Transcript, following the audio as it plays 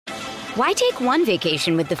Why take one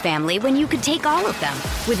vacation with the family when you could take all of them?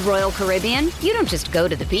 With Royal Caribbean, you don't just go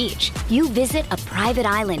to the beach. You visit a private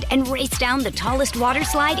island and race down the tallest water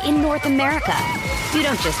slide in North America. You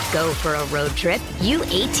don't just go for a road trip. You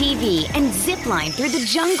ATV and zip line through the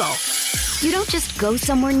jungle. You don't just go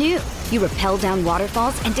somewhere new. You rappel down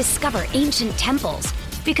waterfalls and discover ancient temples.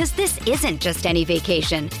 Because this isn't just any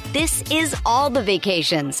vacation. This is all the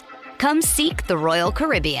vacations. Come seek the Royal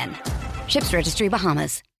Caribbean. Ships Registry,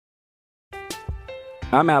 Bahamas.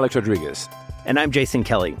 I'm Alex Rodriguez. And I'm Jason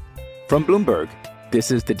Kelly. From Bloomberg,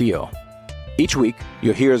 this is The Deal. Each week,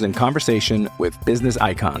 you'll hear us in conversation with business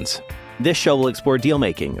icons. This show will explore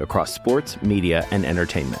deal-making across sports, media, and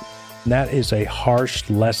entertainment. That is a harsh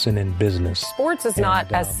lesson in business. Sports is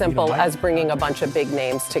not as simple as bringing a bunch of big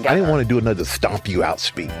names together. I didn't want to do another stomp you out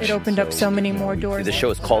speech. It opened up so many more doors. The show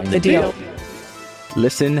is called The Deal.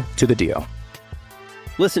 Listen to The Deal.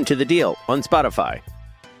 Listen to The Deal on Spotify.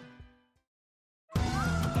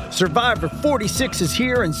 Survivor 46 is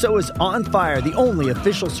here, and so is On Fire, the only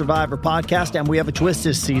official Survivor podcast, and we have a twist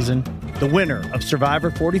this season. The winner of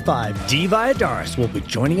Survivor 45, Dee Valladares, will be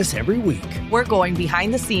joining us every week. We're going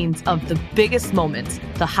behind the scenes of the biggest moments,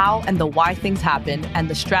 the how and the why things happen, and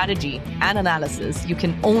the strategy and analysis you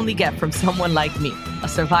can only get from someone like me, a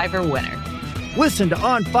Survivor winner. Listen to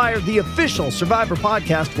On Fire, the official Survivor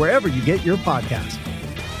podcast, wherever you get your podcasts.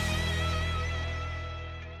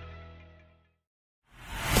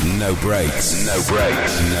 No brakes, no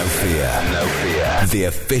brakes, no fear, no fear. The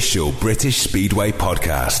official British Speedway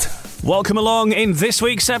podcast. Welcome along. In this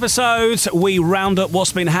week's episode, we round up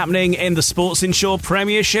what's been happening in the Sports Insure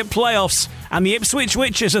Premiership playoffs. And the Ipswich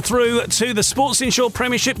Witches are through to the Sports Insure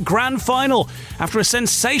Premiership Grand Final after a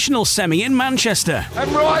sensational semi in Manchester.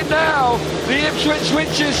 And right now, the Ipswich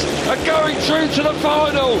Witches are going through to the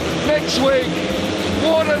final next week.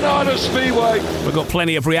 What a night of Speedway. We've got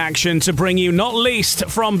plenty of reaction to bring you, not least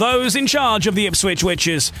from those in charge of the Ipswich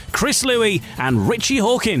Witches, Chris Louis and Richie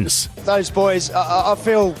Hawkins. Those boys, I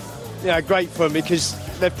feel great for them because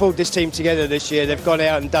they've pulled this team together this year. They've gone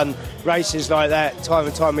out and done races like that time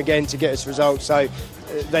and time again to get us results. So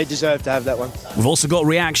they deserve to have that one. We've also got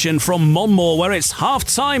reaction from Monmore, where it's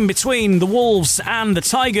half-time between the Wolves and the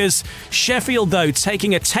Tigers. Sheffield, though,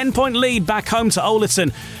 taking a 10-point lead back home to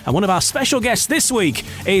Oleton. And one of our special guests this week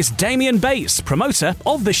is Damien Bates, promoter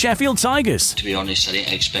of the Sheffield Tigers. To be honest, I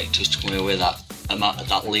didn't expect us to come away with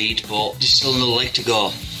that lead, but there's still another leg to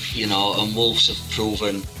go, and Wolves have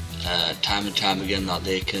proven time and time again that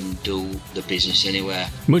they can do the business anywhere.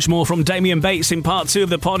 Much more from Damien Bates in part 2 of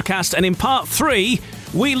the podcast, and in part 3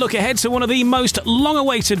 we look ahead to one of the most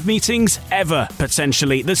long-awaited meetings ever,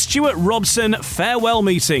 potentially, the Stuart Robson farewell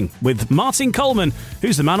meeting with Martin Coleman,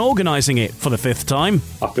 who's the man organising it for the 5th time.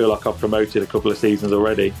 I feel like I've promoted a couple of seasons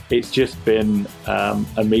already. It's just been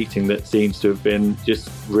a meeting that seems to have been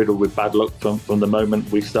just riddled with bad luck from the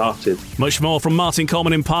moment we started. Much more from Martin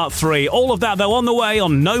Coleman in part 3. All of that, though, on the way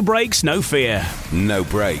on No Brakes, No Fear. No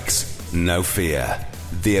Brakes, No Fear.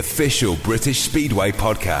 The official British Speedway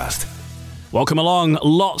podcast. Welcome along.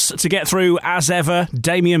 Lots to get through as ever.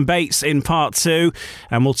 Damien Bates in part 2.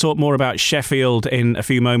 And we'll talk more about Sheffield in a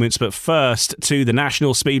few moments. But first to the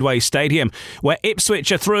National Speedway Stadium, where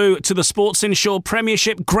Ipswich are through to the Sports Insure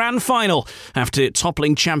Premiership Grand Final after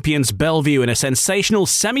toppling champions Bellevue in a sensational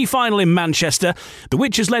semi-final in Manchester. The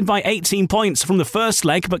Witches led by 18 points from the first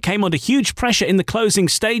leg, but came under huge pressure in the closing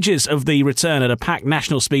stages of the return at a packed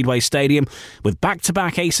National Speedway Stadium, with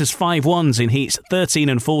back-to-back aces 5-1s in heats 13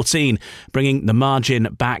 and 14, bringing the margin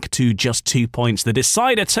back to just 2 points. The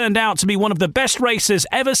decider turned out to be one of the best races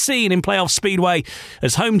ever seen in playoff speedway,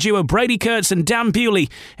 as home duo Brady Kurtz and Dan Bewley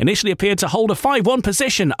initially appeared to hold a 5-1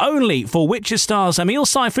 position, only for Witches stars Emil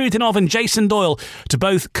Sayfutdinov and Jason Doyle to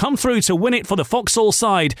both come through to win it for the Foxhall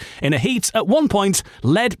side in a heat at one point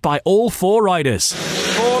led by all 4 riders.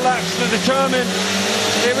 4 laps to determine.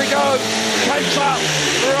 Here we go. Cape's up.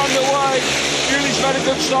 We're underway. Bewley's made a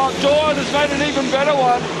good start. Doyle has made an even better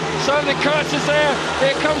one. Certainly Kurtz is there.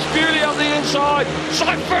 Here comes Bewley on the inside.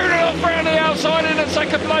 Sayfutdinov around the outside in at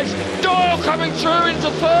second place. Doyle coming through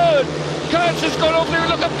into third. Kurtz has gone off.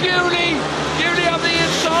 Look at Bewley. Bewley on the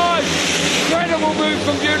inside. Incredible move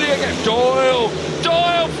from Bewley again. Doyle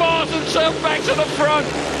fires himself back to the front.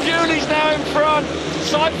 Bewley's now in front.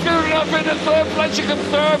 Sayfutdinov in the third place. You can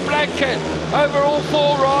third blanket over all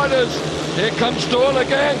 4 riders. Here comes Doyle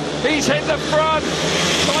again. He's hit the front.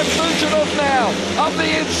 Sayfutdinov now up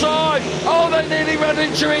the inside. Oh, they nearly ran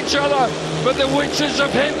into each other, but the Witches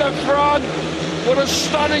have hit the front. What a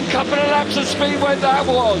stunning couple of laps of speedway that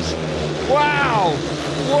was. Wow,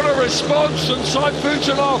 what a response from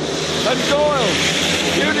Sayfutdinov and Doyle.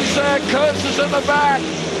 Bewley's there, Kurtz is at the back,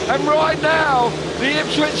 And right now, the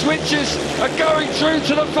Ipswich Witches are going through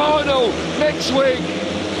to the final next week.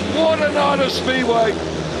 What a night of Speedway.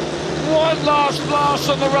 One last blast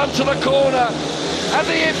on the run to the corner, and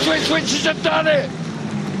the Ipswich Witches have done it.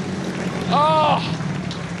 Oh,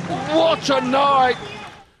 what a night.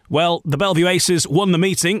 Well, the Bellevue Aces won the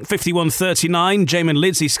meeting, 51-39. Jamin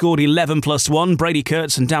Lidsey scored 11+1. Brady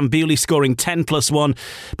Kurtz and Dan Bewley scoring 10+1.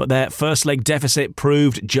 But their first leg deficit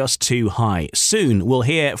proved just too high. Soon we'll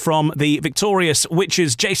hear from the victorious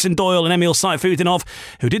Witches, Jason Doyle and Emil Sayfutdinov,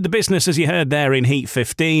 who did the business, as you heard there, in Heat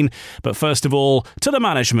 15. But first of all, to the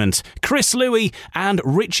management, Chris Louis and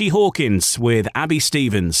Richie Hawkins with Abby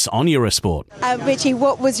Stevens on Eurosport. Richie,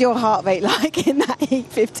 what was your heart rate like in that Heat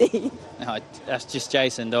 15? No, that's just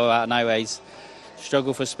Jason Doyle out of nowhere. He's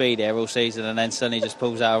struggled for speed here all season and then suddenly just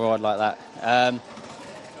pulls out a ride like that.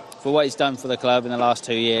 For what he's done for the club in the last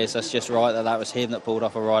 2 years, that's just right that was him that pulled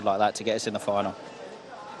off a ride like that to get us in the final.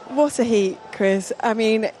 What a heat, Chris. I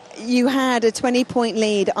mean, you had a 20-point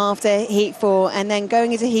lead after Heat 4 and then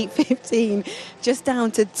going into Heat 15 just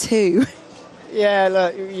down to 2. Yeah,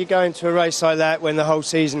 look, you go into a race like that when the whole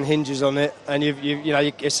season hinges on it, and you know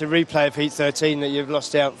it's a replay of Heat 13 that you've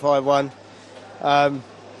lost out 5-1.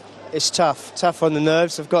 It's tough on the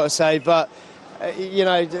nerves, I've got to say, but you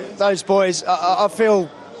know those boys, I feel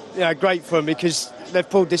great for them because they've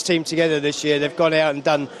pulled this team together this year. They've gone out and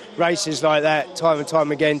done races like that time and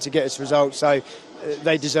time again to get us results, so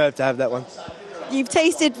they deserve to have that one. You've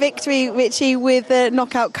tasted victory, Richie, with the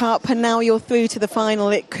Knockout Cup, and now you're through to the final.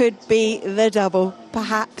 It could be the double,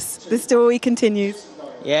 perhaps. The story continues.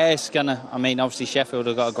 Yeah, it's gonna. I mean, obviously Sheffield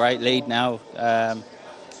have got a great lead now,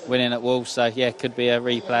 winning at Wolves. So yeah, it could be a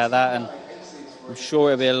replay of that, and I'm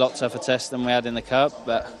sure it'll be a lot tougher test than we had in the Cup.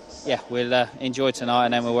 But yeah, we'll enjoy tonight,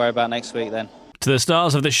 and then we'll worry about next week then. To the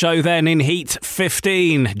stars of the show then in Heat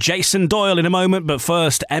 15. Jason Doyle in a moment, but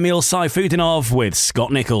first Emil Sayfutdinov with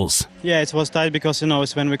Scott Nichols. Yeah, it was tight because,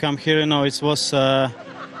 it's when we come here, it was...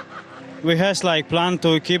 we had planned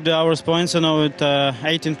to keep the hours points, with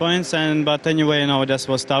 18 points, but anyway, that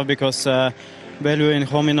was tough because Bellevue in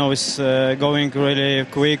home, is going really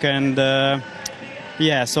quick, and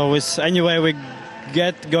so it's anyway we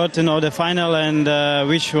got the final, and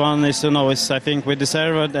which one is I think we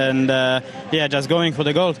deserve it, and just going for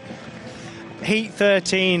the gold. Heat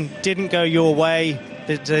 13 didn't go your way.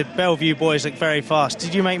 The Bellevue boys look very fast.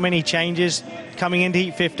 Did you make many changes coming into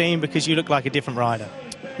Heat 15 because you look like a different rider?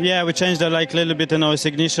 Yeah, we changed a little bit its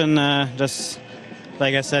ignition, just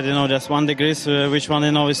like I said, just 1 degree, which one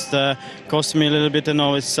is cost me a little bit,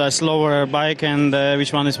 it's a slower bike, and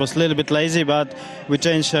which one was a little bit lazy, but we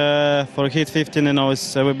changed for Heat 15,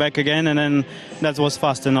 we're back again, and then that was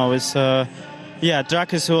fast,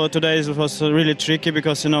 track is today was really tricky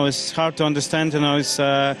because it's hard to understand, it's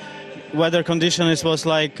weather conditions was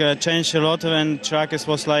changed a lot, and track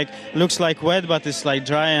was looks like wet, but it's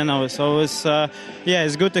dry, and so it's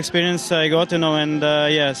it's good experience I got, and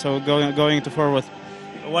so going to forward.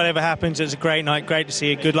 Whatever happens, it's a great night. Great to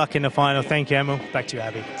see you. Good luck in the final. Thank you, Emil. Back to you,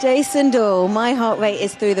 Abby. Jason Doyle, my heart rate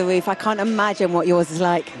is through the roof. I can't imagine what yours is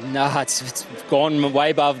like. No, it's gone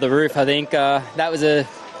way above the roof, I think. That was a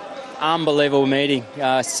unbelievable meeting.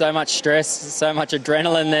 So much stress, so much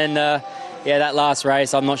adrenaline. Then, that last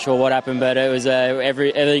race, I'm not sure what happened, but it was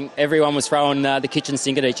everyone was throwing the kitchen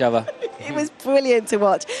sink at each other. It was brilliant to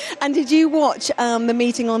watch. And did you watch the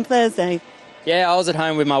meeting on Thursday? Yeah, I was at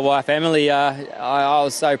home with my wife, Emily. I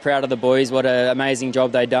was so proud of the boys. What an amazing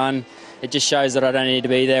job they done. It just shows that I don't need to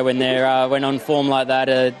be there when they're when on form like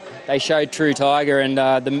that. They showed true tiger, and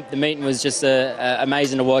the meeting was just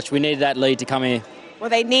amazing to watch. We needed that lead to come here.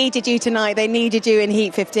 Well, they needed you tonight. They needed you in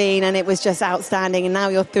Heat 15, and it was just outstanding. And now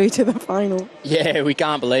you're through to the final. Yeah, we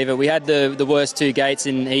can't believe it. We had the worst 2 gates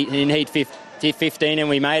in Heat 15, and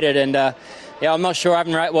we made it. And I'm not sure. I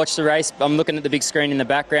haven't watched the race. I'm looking at the big screen in the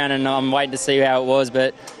background, and I'm waiting to see how it was.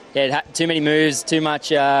 But it had too many moves, too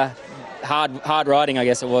much hard riding, I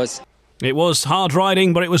guess it was. It was hard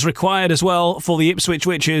riding, but it was required as well for the Ipswich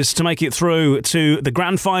Witches to make it through to the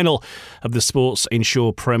grand final of the Sports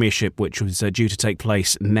Insure Premiership, which was due to take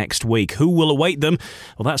place next week. Who will await them?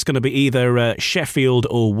 Well, that's going to be either Sheffield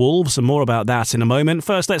or Wolves, and more about that in a moment.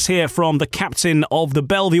 First, let's hear from the captain of the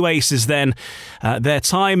Bellevue Aces then. Their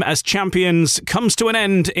time as champions comes to an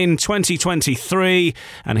end in 2023,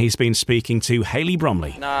 and he's been speaking to Hayley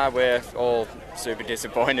Bromley. We're all super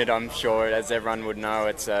disappointed, I'm sure, as everyone would know.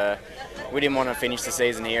 It's we didn't want to finish the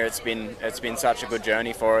season here. It's been such a good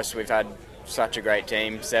journey for us. We've had such a great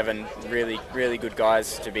team, 7 really, really good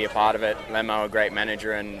guys to be a part of it. Lemo, a great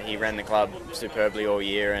manager, and he ran the club superbly all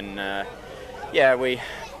year. And we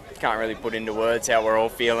can't really put into words how we're all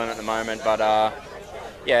feeling at the moment, but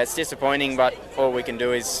yeah, it's disappointing, but all we can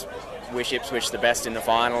do is wish Ipswich the best in the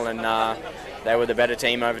final, and they were the better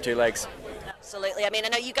team over 2 legs. Absolutely. I mean, I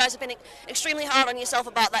know you guys have been extremely hard on yourself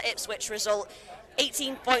about that Ipswich result.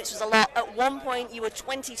 18 points was a lot. At one point, you were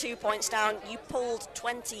 22 points down. You pulled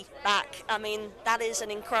 20 back. I mean, that is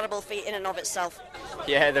an incredible feat in and of itself.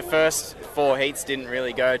 Yeah, the first 4 heats didn't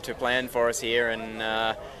really go to plan for us here, and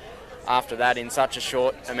after that, in such a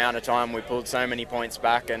short amount of time, we pulled so many points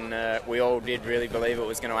back, and we all did really believe it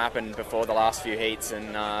was going to happen before the last few heats,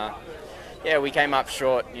 and yeah, we came up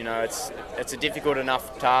short. You know, it's a difficult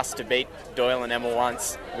enough task to beat Doyle and Emil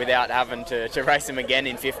once without having to race them again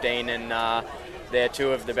in 15, and they're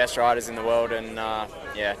 2 of the best riders in the world, and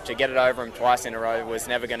yeah, to get it over them twice in a row was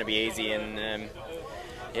never going to be easy, and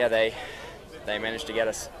yeah, they managed to get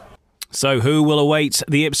us. So who will await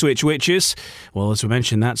the Ipswich Witches? Well, as we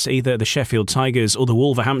mentioned, that's either the Sheffield Tigers or the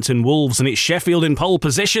Wolverhampton Wolves, and it's Sheffield in pole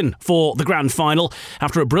position for the grand final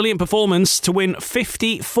after a brilliant performance to win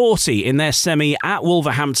 50-40 in their semi at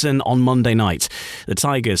Wolverhampton on Monday night. The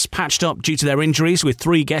Tigers, patched up due to their injuries with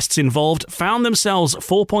 3 guests involved, found themselves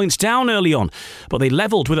 4 points down early on, but they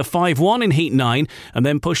levelled with a 5-1 in Heat 9 and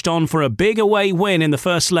then pushed on for a big away win in the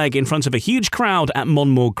first leg in front of a huge crowd at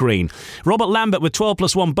Monmore Green. Robert Lambert with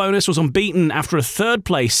 12+1 bonus was unbeaten after a 3rd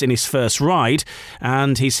place in his first ride,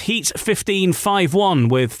 and his Heat 15 5-1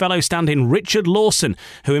 with fellow stand-in Richard Lawson,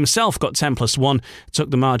 who himself got 10+1, took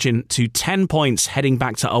the margin to 10 points heading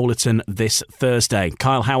back to Oleton this Thursday.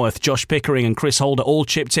 Kyle Howarth, Josh Pickering and Chris Holder all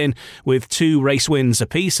chipped in with 2 race wins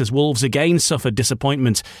apiece as Wolves again suffered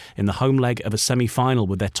disappointment in the home leg of a semi-final,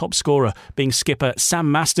 with their top scorer being skipper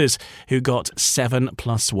Sam Masters, who got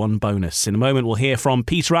 7+1 bonus. In a moment we'll hear from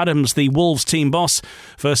Peter Adams, the Wolves team boss.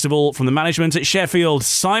 First of all, from the management at Sheffield,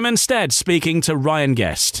 Simon Stead speaking to Ryan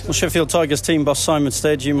Guest. Well, Sheffield Tigers team boss Simon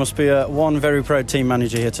Stead, you must be one very proud team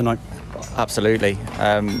manager here tonight. Absolutely.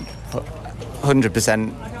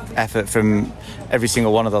 100% effort from every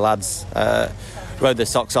single one of the lads. Rode their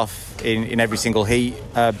socks off in every single heat,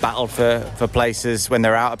 battled for places when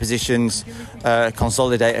they're out of positions,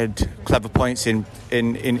 consolidated clever points in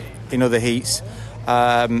other heats,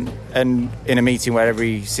 and in a meeting where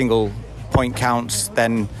every single point counts,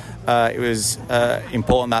 then it was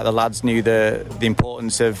important that the lads knew the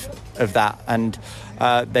importance of that, and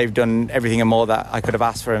they've done everything and more that I could have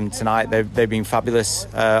asked for them tonight. They've been fabulous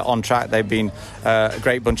on track. They've been a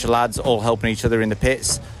great bunch of lads, all helping each other in the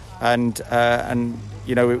pits, and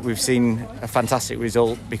you know, we've seen a fantastic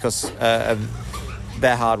result because of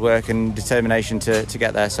their hard work and determination to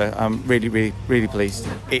get there. So I'm really pleased.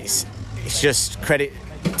 It's just credit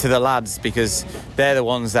to the lads because they're the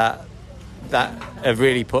ones that have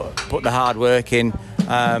really put the hard work in.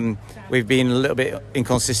 We've been a little bit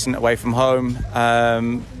inconsistent away from home,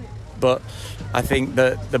 but I think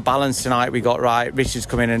that the balance tonight we got right. Richard's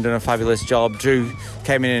come in and done a fabulous job. Drew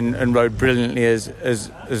came in and rode brilliantly as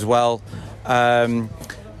well.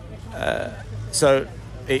 So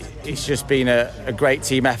it's just been a great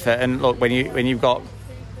team effort. And look, when you've got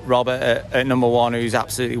Robert at number 1, who's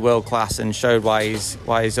absolutely world class and showed why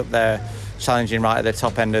he's up there challenging right at the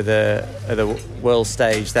top end of the world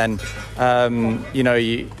stage, then you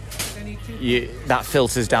know that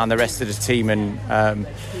filters down the rest of the team, and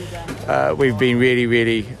we've been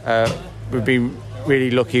really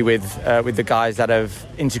lucky with the guys that have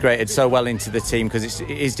integrated so well into the team, because it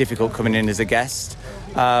is difficult coming in as a guest,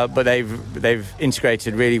 but they've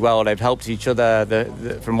integrated really well. They've helped each other.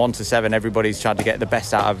 From 1 to 7, everybody's tried to get the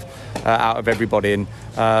best out of everybody, and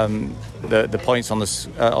the points on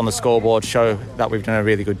the scoreboard show that we've done a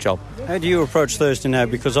really good job. How do you approach Thursday now?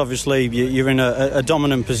 Because obviously you're in a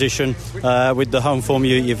dominant position with the home form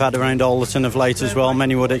you've had around Oleton of late as well.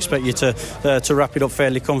 Many would expect you to wrap it up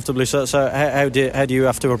fairly comfortably. So how do you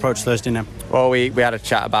have to approach Thursday now? Well, we had a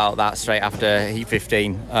chat about that straight after Heat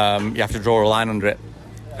 15. You have to draw a line under it,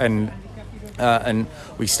 and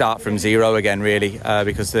we start from zero again, really,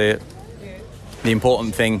 because the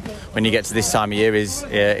important thing when you get to this time of year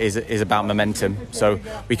is about momentum. So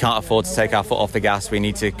we can't afford to take our foot off the gas. We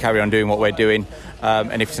need to carry on doing what we're doing,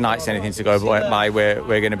 and if tonight's anything to go by, we're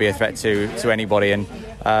going to be a threat to anybody. And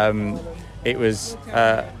it was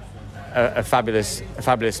a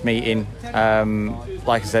fabulous meeting.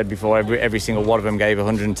 Like I said before, every single one of them gave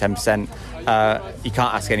 110%. You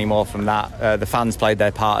can't ask any more from that. The fans played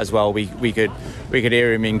their part as well. We could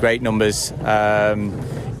hear him in great numbers,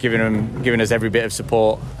 giving us every bit of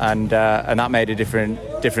support, and that made a difference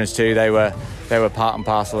difference too. They were part and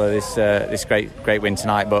parcel of this great win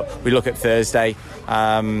tonight. But we look at Thursday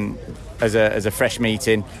as a fresh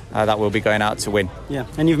meeting that we'll be going out to win. Yeah,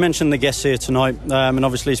 and you've mentioned the guests here tonight, and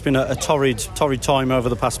obviously it's been a torrid time over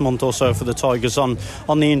the past month or so for the Tigers on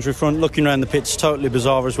the injury front. Looking around the pitch, totally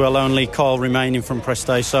bizarre as well. Only Kyle remaining from press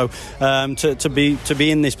day, so to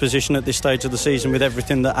be in this position at this stage of the season with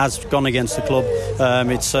everything that has gone against the club,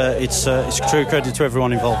 it's true credit to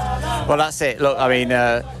everyone involved. Well, that's it. Look, I mean,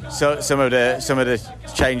 so some of the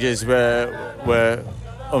changes were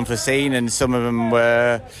unforeseen, and some of them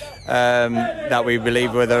were that we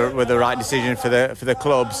believe were the right decision for the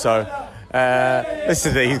club. So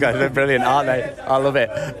listen to these guys; they're brilliant, aren't they? I love it.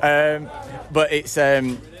 But it's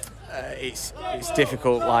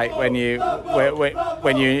difficult. Like when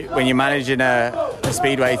you're managing a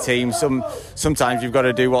speedway team, sometimes you've got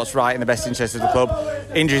to do what's right in the best interest of the club.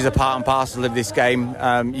 Injuries are part and parcel of this game.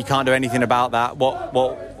 You can't do anything about that.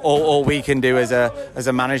 All we can do as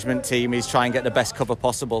a management team is try and get the best cover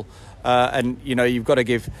possible, and you've got to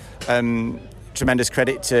give tremendous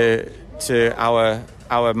credit to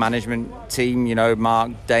our management team.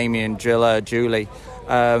 Mark, Damien, Driller, Julie,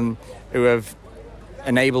 who have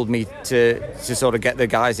enabled me to sort of get the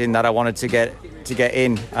guys in that I wanted to get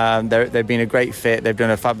in. They've been a great fit. They've done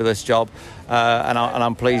a fabulous job, and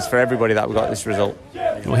I'm pleased for everybody that we got this result.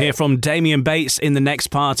 We'll hear from Damien Bates in the next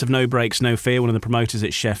part of No Breaks, No Fear, one of the promoters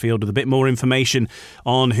at Sheffield, with a bit more information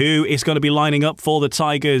on who is going to be lining up for the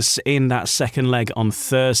Tigers in that second leg on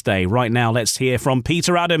Thursday. Right now, let's hear from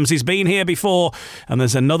Peter Adams. He's been here before, and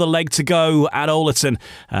there's another leg to go at Oleton.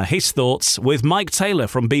 His thoughts with Mike Taylor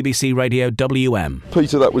from BBC Radio WM.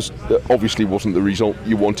 Peter, that was obviously wasn't the result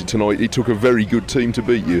you wanted tonight. It took a very good team to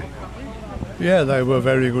beat you. Yeah, they were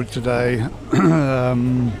very good today.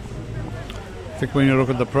 I think when you look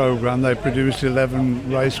at the programme, they produced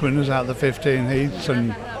 11 race winners out of the 15 heats, and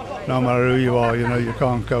no matter who you are, you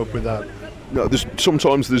can't cope with that. No,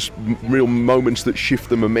 sometimes there's real moments that shift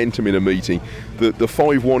the momentum in a meeting. The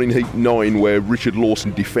 5-1 in Heat 9, where Richard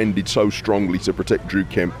Lawson defended so strongly to protect Drew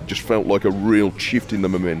Kemp, just felt like a real shift in the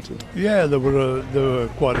momentum. Yeah, there were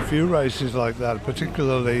quite a few races like that,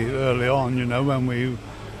 particularly early on, when we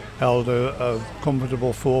held a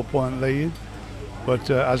comfortable 4-point lead.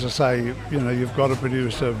 But as I say, you've got to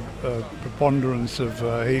produce a preponderance of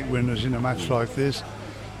heat winners in a match like this,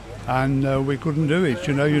 and we couldn't do it.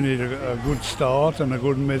 You need a good start and a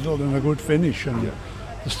good middle and a good finish, and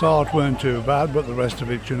the start weren't too bad, but the rest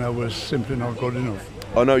of it, was simply not good enough.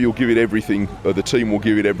 I know you'll give it everything, the team will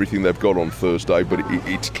give it everything they've got on Thursday, but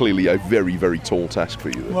it's clearly a very, very tall task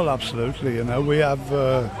for you. Well, absolutely. We have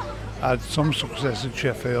had some success at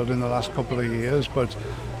Sheffield in the last couple of years, but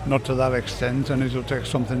not to that extent, and it'll take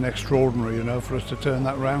something extraordinary, for us to turn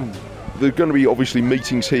that round. There are going to be obviously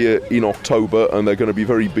meetings here in October, and they're going to be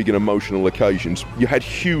very big and emotional occasions. You had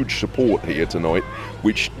huge support here tonight,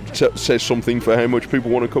 which says something for how much people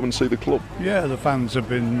want to come and see the club. Yeah, the fans have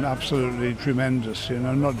been absolutely tremendous,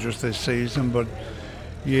 not just this season, but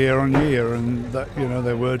year on year, and that,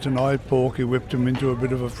 they were tonight. Porky whipped them into a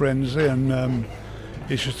bit of a frenzy, and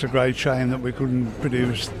it's just a great shame that we couldn't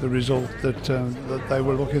produce the result that they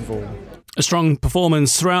were looking for. A strong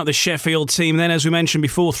performance throughout the Sheffield team. Then, as we mentioned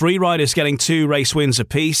before, 3 riders getting 2 race wins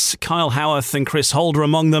apiece. Kyle Howarth and Chris Holder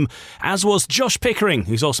among them, as was Josh Pickering,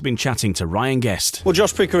 who's also been chatting to Ryan Guest. Well,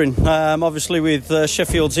 Josh Pickering, obviously with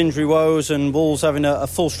Sheffield's injury woes and Wolves having a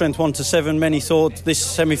full-strength 1-7, many thought this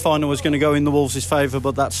semi-final was going to go in the Wolves' favour,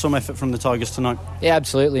 but that's some effort from the Tigers tonight. Yeah,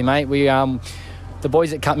 absolutely, mate. The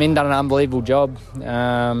boys that come in done an unbelievable job.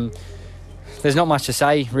 There's not much to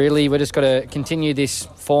say, really. We've just got to continue this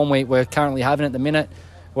form we're currently having at the minute.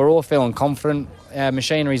 We're all feeling confident. Our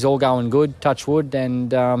machinery's all going good, touch wood,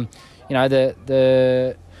 and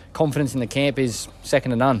the confidence in the camp is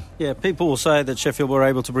second to none. Yeah, people will say that Sheffield were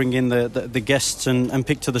able to bring in the guests and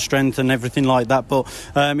pick to the strength and everything like that, but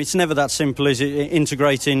it's never that simple, is it?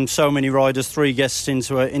 Integrating so many riders, 3 guests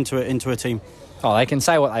into a team. Oh, they can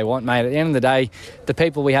say what they want, mate. At the end of the day, the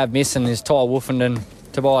people we have missing is Ty Woofenden,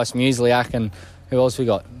 Tobias Muesliak, and who else we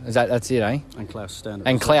got? That's it, eh? And Klaus Standard.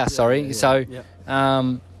 And Klaus, sorry. Yeah. So,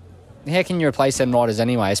 how can you replace them riders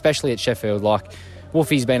anyway, especially at Sheffield? Like,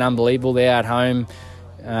 Woofy's been unbelievable there at home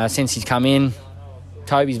since he's come in.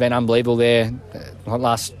 Toby's been unbelievable there the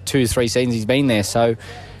last 2-3 seasons he's been there. So,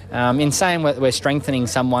 in saying we're strengthening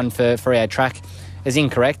someone for our track is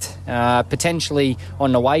incorrect. Potentially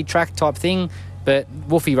on the way track type thing, but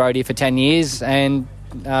Woofy rode here for 10 years and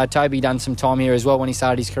Toby done some time here as well when he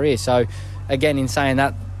started his career. So again, in saying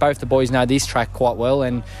that, both the boys know this track quite well,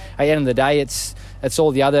 and at the end of the day, it's it's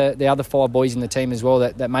all the other 5 boys in the team as well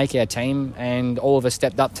that make our team, and all of us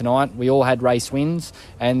stepped up tonight. We all had race wins,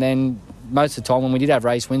 and then most of the time when we did have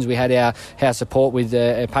race wins, we had our support with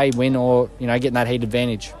a paid win or getting that heat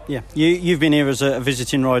advantage. Yeah, you've been here as a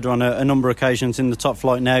visiting rider on a number of occasions in the top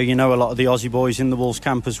flight now. You know a lot of the Aussie boys in the Wolves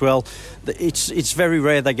camp as well. It's very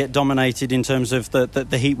rare they get dominated in terms of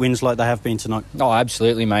the heat wins like they have been tonight. Oh,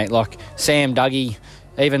 absolutely, mate. Like Sam, Dougie,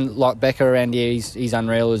 even like Becker around here, he's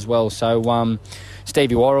unreal as well. So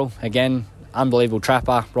Stevie Worrell, again, unbelievable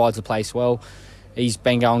trapper, rides the place well. He's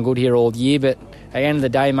been going good here all year, but at the end of the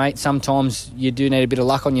day, mate, sometimes you do need a bit of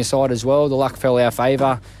luck on your side as well. The luck fell our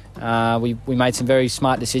favour. We made some very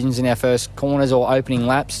smart decisions in our first corners or opening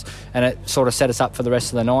laps, and it sort of set us up for the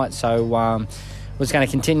rest of the night. So we're just going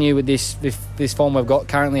to continue with this form we've got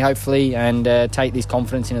currently, hopefully, and take this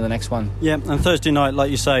confidence into the next one. Yeah, and Thursday night,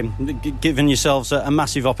 like you say, giving yourselves a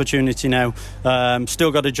massive opportunity now.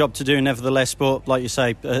 Still got a job to do, nevertheless, but like you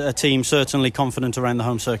say, a team certainly confident around the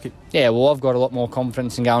home circuit. Yeah, well, I've got a lot more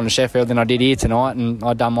confidence in going to Sheffield than I did here tonight, and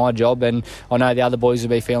I've done my job, and I know the other boys will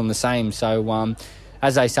be feeling the same. So,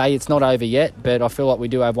 as they say, it's not over yet, but I feel like we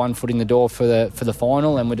do have one foot in the door for the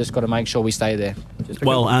final, and we've just got to make sure we stay there.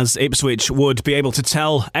 Well, as Ipswich would be able to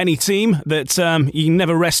tell any team that you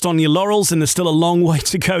never rest on your laurels, and there's still a long way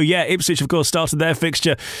to go. Yeah, Ipswich, of course, started their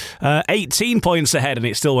fixture 18 points ahead, and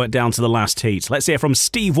it still went down to the last heat. Let's hear from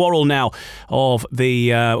Steve Worrell now of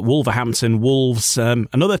the Wolverhampton Wolves.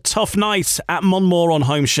 Another tough night at Monmore on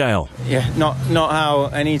home shale. Yeah, not how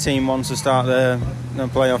any team wants to start their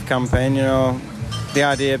playoff campaign, The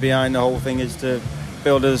idea behind the whole thing is to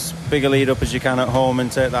build as big a lead up as you can at home and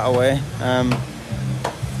take that away.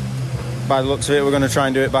 By the looks of it, we're going to try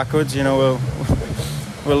and do it backwards. We'll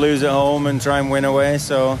lose at home and try and win away.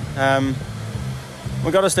 So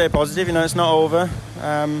we've got to stay positive. It's not over.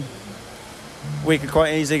 We could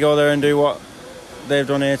quite easily go there and do what they've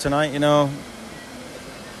done here tonight.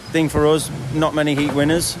 Thing for us, not many heat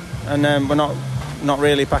winners, and we're not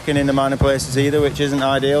really packing in the minor places either, which isn't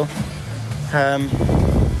ideal.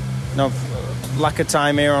 Lack of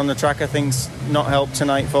time here on the track, I think's not helped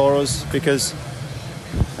tonight for us, because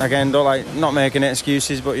again, not making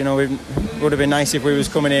excuses, but it would have been nice if we was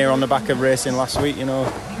coming here on the back of racing last week.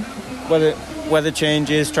 Weather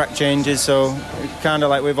changes, track changes, so kind of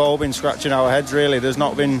like we've all been scratching our heads really. There's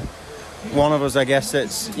not been one of us, I guess,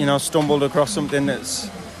 that's stumbled across something that's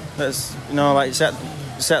like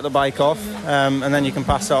set the bike off, and then you can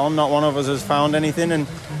pass that on. Not one of us has found anything, and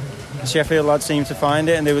the Sheffield lads seemed to find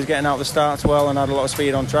it, and they was getting out the starts well and had a lot of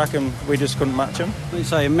speed on track, and we just couldn't match them.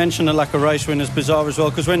 You mentioned a lack of race winners, bizarre as well,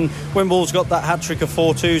 because when Wolves got that hat-trick of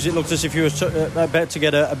 4-2s, it looked as if you were about to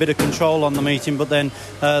get a bit of control on the meeting, but then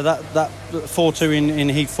that 4-2 in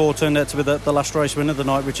Heat 4 turned out to be the last race winner of the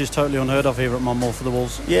night, which is totally unheard of here at Monmore for the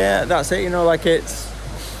Wolves. Yeah, that's it, it's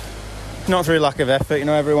not through lack of effort.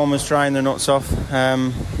 Everyone was trying their nuts off.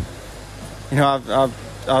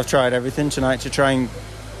 I've tried everything tonight to try and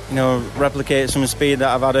replicate some speed that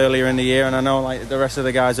I've had earlier in the year, and I know the rest of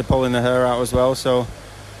the guys are pulling the hair out as well. So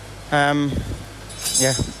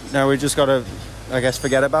we just got to, I guess,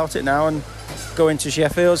 forget about it now and go into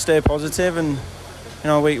Sheffield, stay positive, and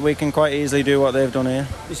we can quite easily do what they've done here.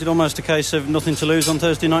 Is it almost a case of nothing to lose on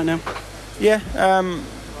Thursday night now? Yeah,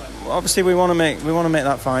 obviously we want to make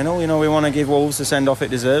that final. We want to give Wolves the send off it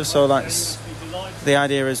deserves, so that's the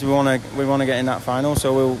idea. Is we want to get in that final,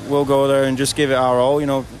 so we'll go there and just give it our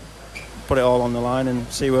all, put it all on the line and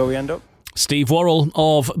see where we end up. Steve Worrell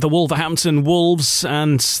of the Wolverhampton Wolves,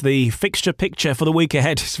 and the fixture picture for the week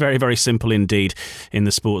ahead is very, very simple indeed in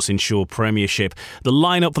the Sports Insure Premiership. The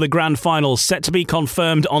lineup for the grand final set to be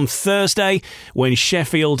confirmed on Thursday when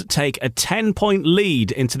Sheffield take a 10-point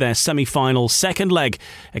lead into their semi-final second leg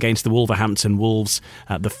against the Wolverhampton Wolves.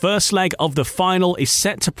 The first leg of the final is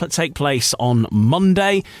set to take place on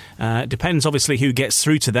Monday. Depends obviously who gets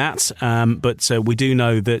through to that, but we do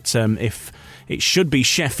know that if it should be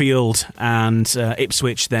Sheffield and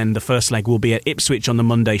Ipswich, then the first leg will be at Ipswich on the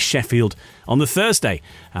Monday, Sheffield on the Thursday.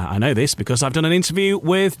 I know this because I've done an interview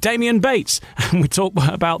with Damien Bates, and we talk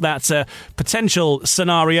about that potential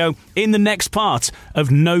scenario in the next part of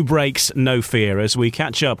No Breaks, No Fear, as we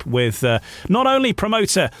catch up with not only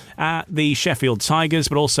promoter at the Sheffield Tigers,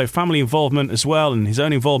 but also family involvement as well, and his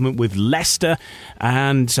own involvement with Leicester,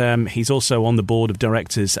 and he's also on the board of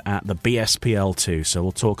directors at the BSPL too. So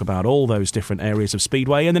we'll talk about all those different areas of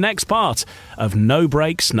Speedway in the next part of No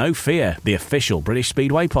Breaks, No Fear, the official British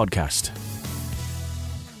Speedway podcast.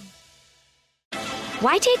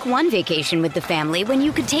 Why take one vacation with the family when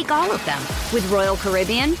you could take all of them? With Royal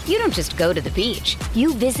Caribbean, you don't just go to the beach.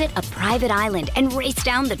 You visit a private island and race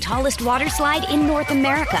down the tallest water slide in North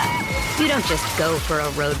America. You don't just go for a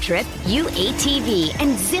road trip. You ATV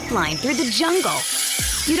and zip line through the jungle.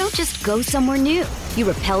 You don't just go somewhere new.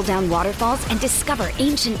 You rappel down waterfalls and discover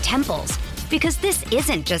ancient temples. Because this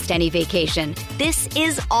isn't just any vacation. This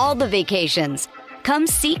is all the vacations. Come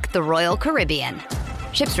seek the Royal Caribbean.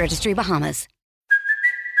 Ships Registry, Bahamas.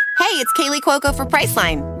 Hey, it's Kaylee Cuoco for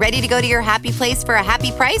Priceline. Ready to go to your happy place for a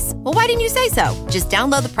happy price? Well, why didn't you say so? Just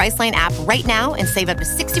download the Priceline app right now and save up to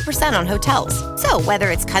 60% on hotels. So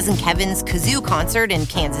whether it's Cousin Kevin's Kazoo Concert in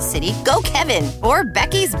Kansas City, go Kevin, or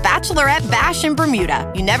Becky's Bachelorette Bash in Bermuda,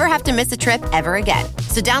 you never have to miss a trip ever again.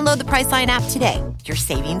 So download the Priceline app today. Your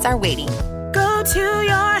savings are waiting. Go to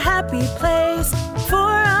your happy place for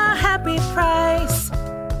a happy price.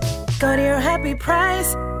 Go to your happy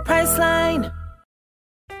price, Priceline.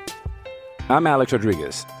 I'm Alex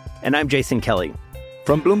Rodriguez. And I'm Jason Kelly.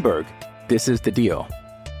 From Bloomberg, this is The Deal.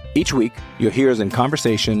 Each week, you'll hear us in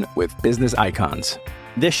conversation with business icons.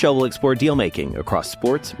 This show will explore deal-making across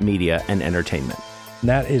sports, media, and entertainment.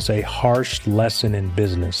 That is a harsh lesson in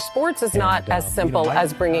business. Sports is not as simple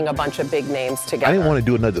as bringing a bunch of big names together. I didn't want to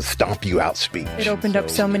do another stomp you out speech. It opened up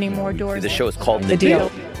so many more doors. The show is called The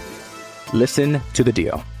Deal. Listen to The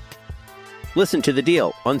Deal. Listen to The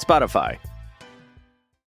Deal on Spotify.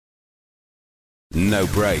 No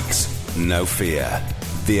brakes, no fear.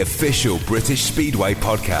 The official British Speedway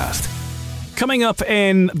podcast. Coming up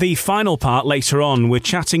in the final part later on, we're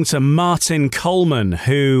chatting to Martin Coleman,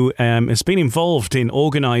 who has been involved in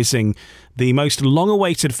organising the most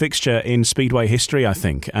long-awaited fixture in Speedway history, I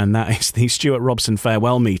think, and that is the Stuart Robson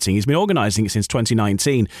farewell meeting. He's been organising it since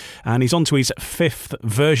 2019, and he's on to his fifth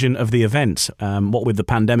version of the event. What with the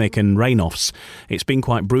pandemic and rain-offs, it's been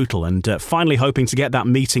quite brutal, and finally hoping to get that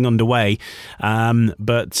meeting underway.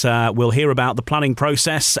 But we'll hear about the planning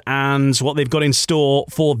process and what they've got in store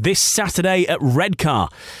for this Saturday at Redcar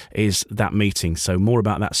is that meeting. So more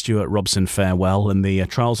about that Stuart Robson farewell and the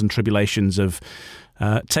trials and tribulations of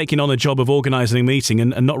taking on a job of organising a meeting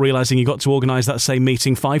and not realising you got to organise that same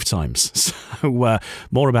meeting 5 times. So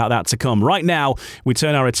more about that to come. Right now, we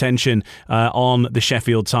turn our attention on the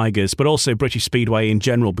Sheffield Tigers, but also British Speedway in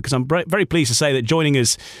general, because I'm very pleased to say that joining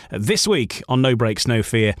us this week on No Brakes, No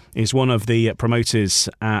Fear is one of the promoters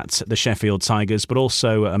at the Sheffield Tigers, but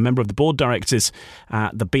also a member of the board directors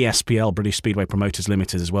at the BSPL, British Speedway Promoters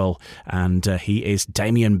Limited as well, and he is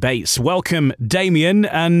Damien Bates. Welcome, Damien,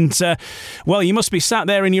 and well, you must be sat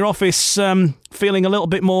there in your office feeling a little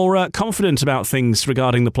bit more confident about things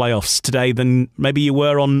regarding the playoffs today than maybe you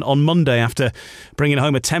were on Monday after bringing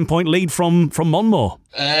home a 10-point lead from Monmore.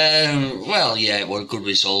 Well, yeah, it was a good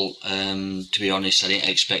result. To be honest, I didn't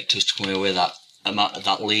expect us to come away with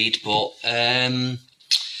that lead, but there's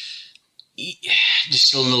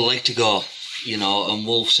still another leg to go, you know, and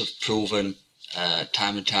Wolves have proven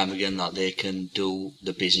time and time again that they can do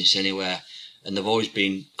the business anywhere, and they've always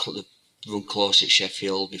been run close at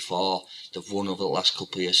Sheffield before. They've won over the last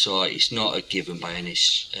couple of years, so it's not a given by any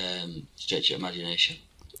stretch of imagination.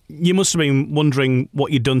 You must have been wondering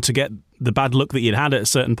what you'd done to get the bad luck that you'd had at a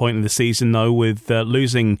certain point in the season, though, with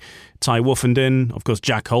losing Ty Woofenden, of course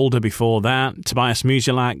Jack Holder before that, Tobias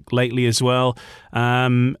Musielak lately as well,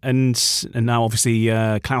 and now obviously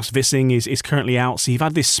Klaus Wissing is currently out. So you've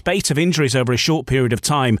had this spate of injuries over a short period of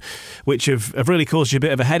time, which have really caused you a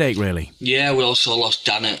bit of a headache, really. Yeah, we also lost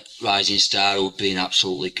Dan at Rising Star, who'd been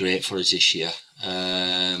absolutely great for us this year,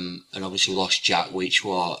 and obviously we lost Jack, which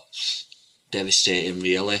was devastating,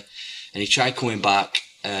 really. And he tried coming back,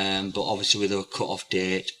 but obviously with a cut-off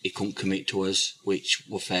date, he couldn't commit to us, which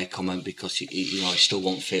were fair comment because he still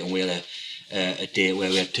wasn't fit, and we had a date where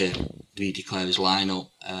we had to redeclare his lineup.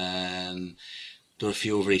 There were a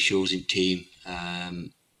few other issues in team,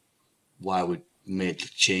 why we made the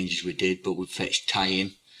changes we did, but we fetched Ty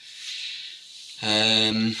in,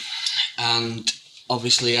 and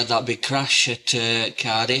obviously had that big crash at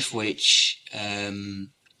Cardiff, which.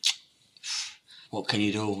 What can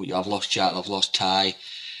you do? I've lost Jack, I've lost Ty.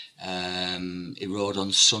 He rode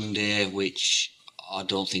on Sunday, which I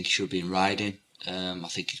don't think he should have been riding. I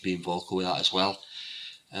think he's been vocal with that as well.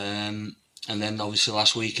 And then obviously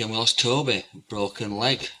last weekend we lost Toby, broken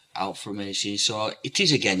leg, out for a minute. So it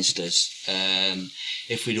is against us.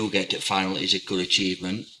 If we do get to the final, it is a good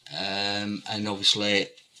achievement. And obviously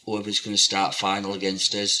whoever's going to start final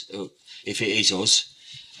against us, if it is us,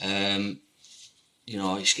 you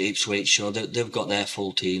know, it's Ipswich, so they've got their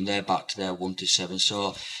full team. They're back to their 1 to 7.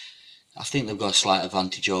 So I think they've got a slight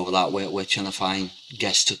advantage over that. We're trying to find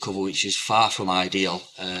guests to cover, which is far from ideal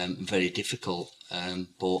and very difficult.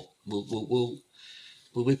 But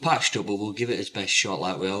we'll be patched up, but we'll give it its best shot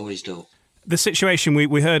like we always do. The situation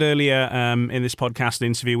we heard earlier in this podcast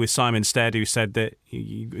interview with Simon Stead, who said that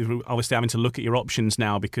you're obviously having to look at your options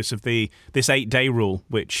now because of this 8-day rule,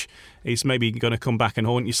 which is maybe going to come back and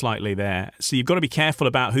haunt you slightly there. So you've got to be careful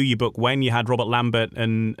about who you book when. You had Robert Lambert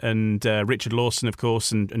and Richard Lawson, of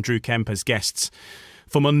course, and Drew Kemp as guests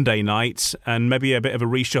for Monday night, and maybe a bit of a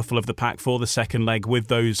reshuffle of the pack for the second leg with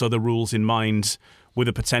those other rules in mind, with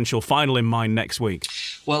a potential final in mind next week.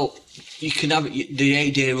 Well, you can have the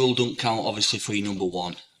 8-day rule don't count obviously for your number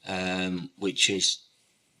one, which is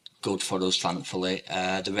good for us, thankfully.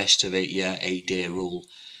 The rest of it, 8-day rule.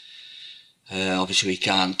 Obviously, we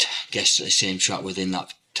can't guess at the same track within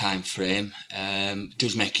that time frame. It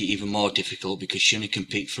does make it even more difficult because you only can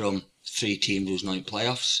pick from 3 teams who's not in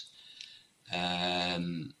playoffs.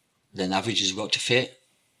 Then averages have got to fit.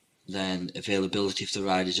 Then availability if the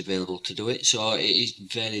rider's available to do it. So it is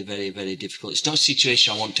very, very, very difficult. It's not a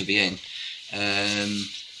situation I want to be in,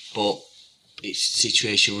 but it's the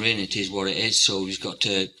situation we're in. It is what it is. So we've got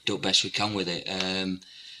to do the best we can with it.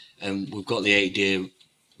 And we've got the 8-day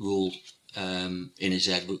rule in his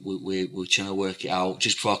head. We're trying to work it out.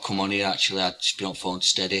 Just before I come on here, actually, I'd just been on phone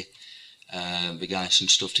steady. Regarding some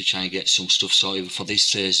stuff to try and get some stuff sorted for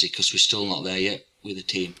this Thursday because we're still not there yet with the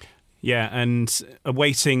team. Yeah, and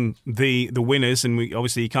awaiting the winners, and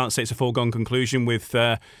obviously you can't say it's a foregone conclusion with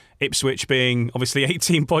Ipswich being obviously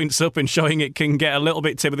 18 points up and showing it can get a little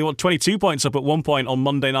bit tipper. They were 22 points up at one point on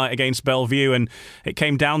Monday night against Bellevue, and it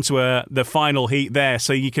came down to the final heat there.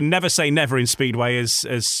 So you can never say never in Speedway,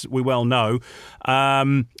 as we well know.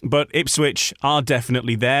 But Ipswich are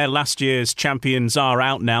definitely there. Last year's champions are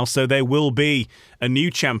out now, so there will be a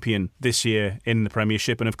new champion this year in the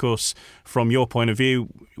Premiership. And of course, from your point of view,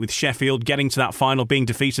 with Sheffield getting to that final, being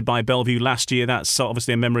defeated by Bellevue last year, that's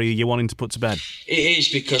obviously a memory you're wanting to put to bed. It is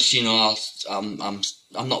because, I'm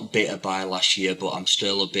not bitter by last year, but I'm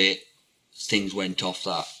still a bit, things went off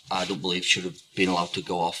that I don't believe should have been allowed to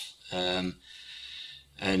go off. And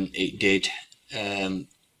it did.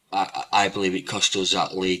 I believe it cost us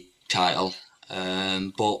that league title.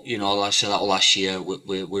 But, like I said, that last year,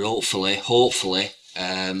 we're hopefully,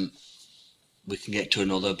 we can get to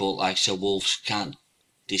another. But like I said, Wolves can't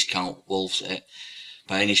discount Wolves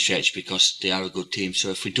by any stretch because they are a good team.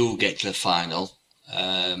 So if we do get to the final,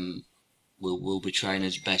 we'll be trying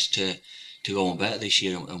as best to go on better this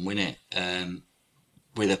year and win it.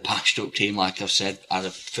 With a patched up team, like I've said, I'd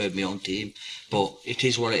have preferred my own team. But it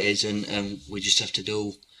is what it is, and we just have to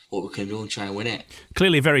do what we can do and try and win it.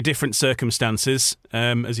 Clearly very different circumstances,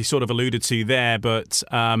 as you sort of alluded to there, but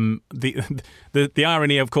the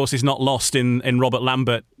irony, of course, is not lost in Robert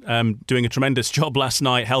Lambert doing a tremendous job last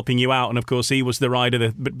night, helping you out, and of course he was the rider,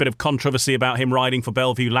 the bit of controversy about him riding for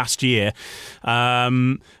Bellevue last year,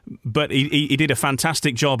 but he did a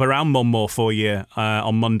fantastic job around Monmore for you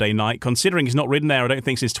on Monday night, considering he's not ridden there, I don't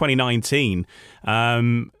think, since 2019.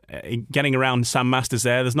 Getting around Sam Masters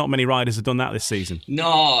there's not many riders have done that this season.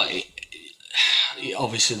 No,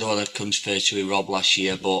 obviously though that comes first with Rob last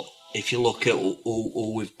year, but if you look at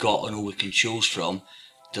who we've got and who we can choose from,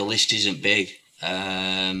 the list isn't big,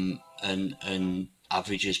 and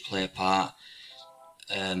averages play a part.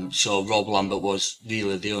 So Rob Lambert was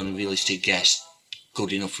really the only realistic guest,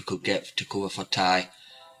 good enough we could get to cover for Ty,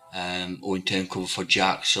 or in turn cover for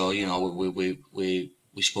Jack. So we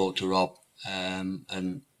spoke to Rob,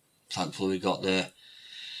 and thankfully we got the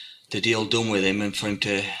deal done with him and for him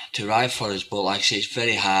to ride for us. But like I say, it's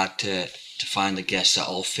very hard to find the guests that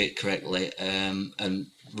all fit correctly. And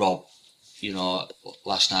Rob,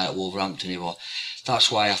 last night at Wolverhampton, he was. That's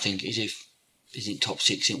why I think he's in top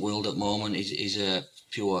 6 in the world at the moment. He's a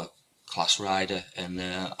pure class rider, and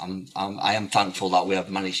I am thankful that we have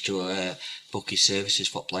managed to book his services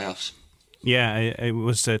for playoffs. Yeah, it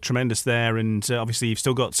was tremendous there, and obviously you've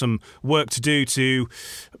still got some work to do to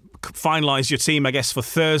finalise your team, I guess, for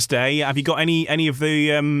Thursday. Have you got any of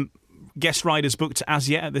the guest riders booked as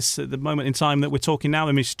yet at the moment in time that we're talking now?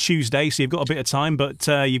 I mean, it's Tuesday, so you've got a bit of time, but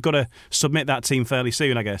you've got to submit that team fairly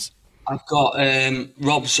soon, I guess. I've got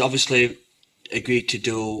Rob's obviously agreed to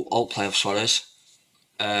do all playoffs for us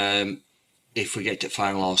if we get to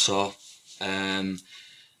final also, and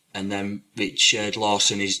then Richard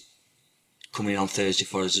Lawson is coming on Thursday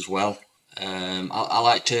for us as well. I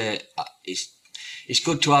like to. It's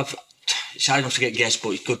good to have. It's hard enough to get guests,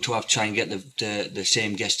 but it's good to try and get the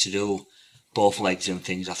same guests to do both legs and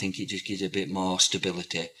things. I think it just gives a bit more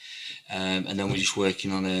stability. And then we're just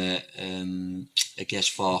working on a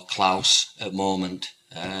guest for Klaus at the moment.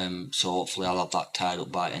 So hopefully I'll have that tied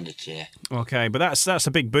up by the end of today. Okay, but that's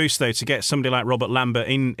a big boost though to get somebody like Robert Lambert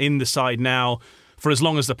in the side now. for as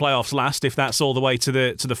long as the playoffs last, if that's all the way to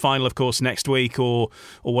the final, of course, next week or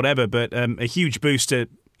whatever. But a huge boost to,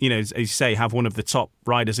 as you say, have one of the top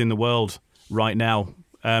riders in the world right now.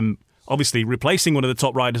 Obviously, replacing one of the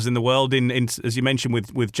top riders in the world, in as you mentioned,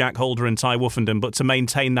 with Jack Holder and Ty Woofenden, but to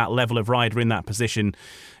maintain that level of rider in that position,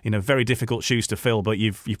 very difficult shoes to fill, but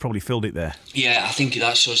you've probably filled it there. Yeah, I think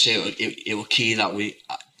that's what I say. It was key that we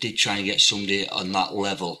did try and get somebody on that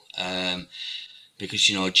level, because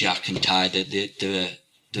Jack and Ty, they're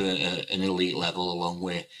an elite level, along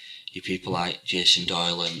with your people like Jason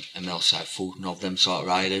Doyle and Mel Fulton, of them sort of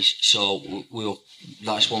riders. So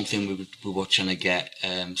that's one thing we were trying to get,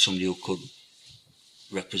 somebody who could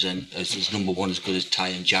represent as number one, as good as Ty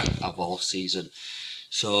and Jack have all season.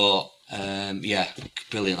 So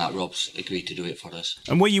brilliant that Rob's agreed to do it for us.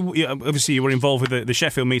 And obviously you were involved with the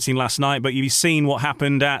Sheffield meeting last night, but you've seen what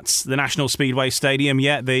happened at the National Speedway Stadium.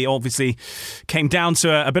 Yeah, they obviously came down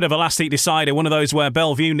to a bit of a last-heat decider, one of those where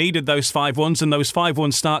Bellevue needed those 5-1s, and those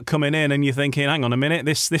 5-1s start coming in, and you're thinking, hang on a minute,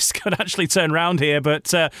 this could actually turn around here,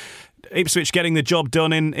 but Ipswich getting the job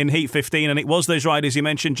done in Heat 15, and it was those riders you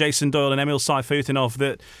mentioned, Jason Doyle and Emil Saifutinov,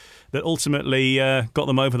 that ultimately got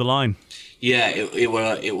them over the line. Yeah, it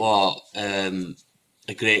was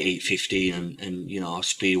a great Heat 15, and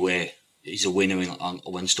Speedway is a winner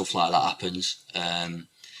when stuff like that happens.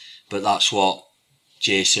 But that's what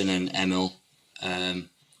Jason and Emil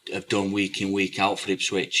have done week in, week out for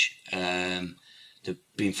Ipswich. They've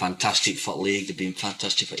been fantastic for the league, they've been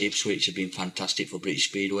fantastic for Ipswich, they've been fantastic for British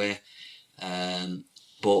Speedway.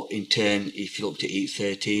 But in turn, if you looked at Heat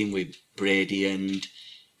 13 with Brady and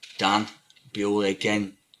Dan Bewley,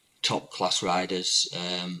 again, top class riders.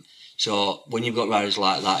 So when you've got riders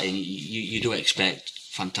like that, you do expect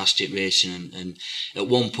fantastic racing. And at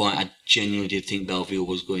one point, I genuinely did think Bellevue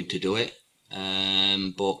was going to do it,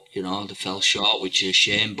 but they fell short, which is a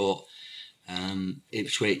shame. But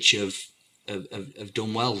Ipswich have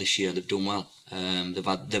done well this year. They've done well. They've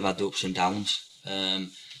had the ups and downs.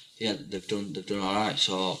 They've done all right.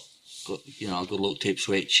 So good luck to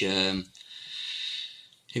Ipswich in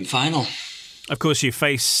final. Of course, you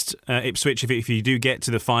faced Ipswich. If you do get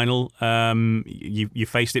to the final, you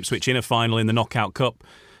faced Ipswich in a final in the Knockout Cup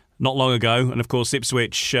not long ago, and of course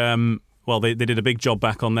Ipswich, they did a big job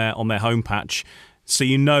back on their home patch. So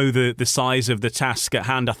the size of the task at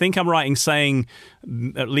hand. I think I'm right in saying,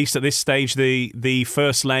 at least at this stage, the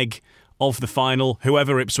first leg of the final,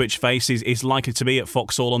 whoever Ipswich faces, is likely to be at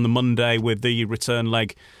Vauxhall on the Monday, with the return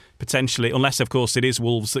leg potentially, unless of course it is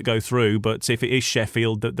Wolves that go through. But if it is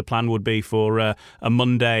Sheffield, the plan would be for a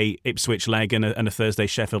Monday Ipswich leg and a Thursday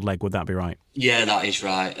Sheffield leg. Would that be right? Yeah, that is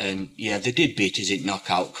right. And they did beat us in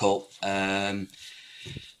Knockout Cup.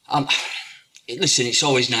 Listen, it's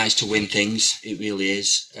always nice to win things. It really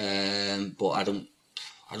is. But I don't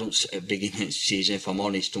at the beginning of the season, if I'm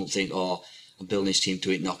honest, don't think, I'm building this team to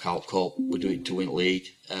win Knockout Cup. We do it to win league.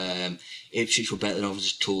 Ipswich were better than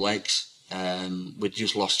us 2 legs. We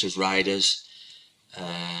just lost as riders.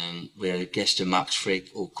 We had a guest of Max Frick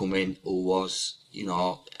who come in, who was,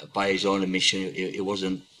 by his own admission, he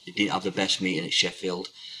didn't have the best meeting at Sheffield.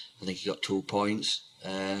 I think he got 2 points.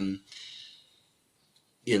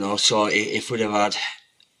 So if we'd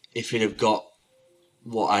have got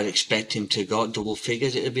what I'd expect him to got, double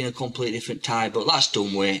figures, it'd have been a completely different tie. But that's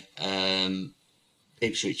done with.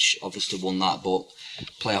 Ipswich obviously won that, but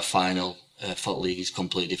playoff final for the league is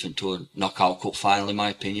completely different to a Knockout Cup final, in my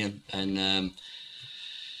opinion. And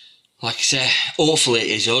like I say, hopefully it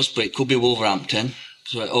is us, but it could be Wolverhampton.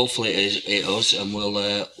 So hopefully it is us, and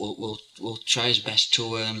we'll try his best to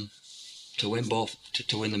win both,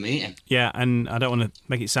 to win the meeting. Yeah, and I don't want to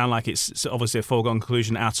make it sound like it's obviously a foregone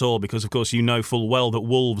conclusion at all, because of course you know full well that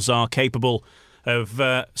Wolves are capable of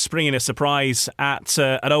springing a surprise at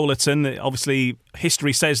Oleton. Obviously,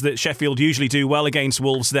 history says that Sheffield usually do well against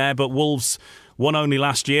Wolves there, but Wolves won only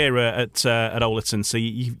last year at Oleton. So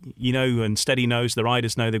you know, and Steady knows, the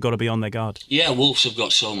riders know they've got to be on their guard. Yeah, Wolves have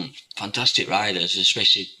got some fantastic riders,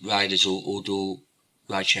 especially riders who do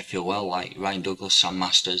ride Sheffield well, like Ryan Douglas, Sam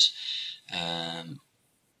Masters, Rory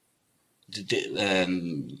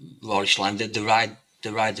Schlein. They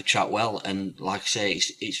ride the track well, and like I say,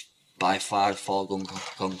 it's by far a foregone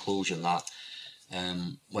conclusion that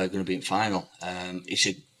we're going to be in final. It's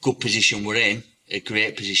a good position we're in, a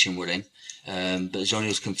great position we're in, but there's only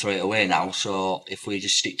us can throw it away now. So if we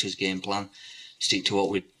just stick to his game plan, stick to what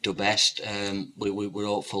we do best, we're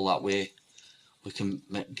hopeful that we can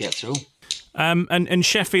get through. And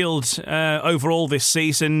Sheffield overall this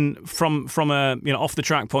season, from a off the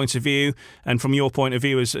track point of view, and from your point of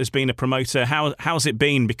view as being a promoter, how's it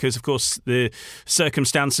been? Because of course the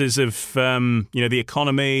circumstances of the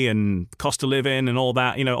economy and cost of living and all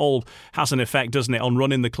that all has an effect, doesn't it, on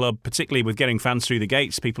running the club, particularly with getting fans through the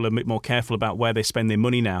gates. People are a bit more careful about where they spend their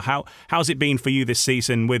money now. How's it been for you this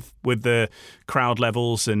season with the crowd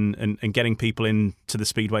levels and getting people into the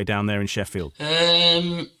Speedway down there in Sheffield?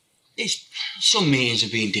 Some meetings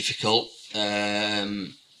have been difficult,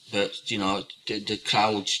 but the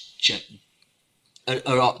crowds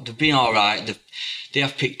they've been all right. They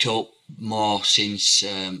have picked up more since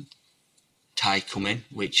Ty come in,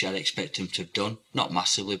 which I'd expect them to have done. Not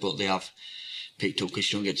massively, but they have picked up,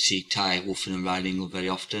 because you don't get to see Ty woofing and riding England very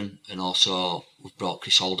often. And also we've brought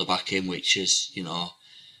Chris Holder back in, which is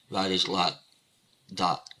riders like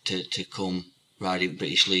that to come riding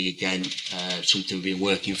British League again, something we've been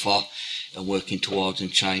working for and working towards,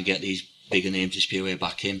 and try and get these bigger names of Speedway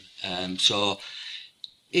back in. So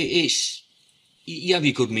it's you have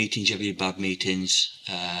your good meetings, you have your bad meetings,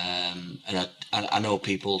 and I know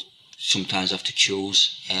people sometimes have to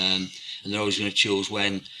choose, and they're always going to choose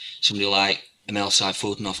when somebody like Emil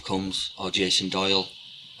Saifutinov comes, or Jason Doyle,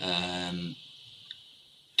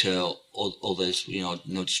 to others, no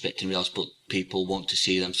disrespect to anybody else, but people want to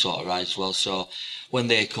see them sort of ride as well. So when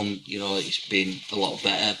they come, it's been a lot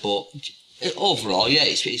better. But overall, yeah,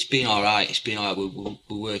 it's been all right. It's been all right.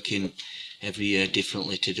 We're working every year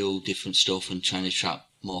differently to do different stuff and trying to attract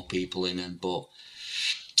more people in. But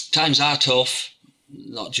times are tough,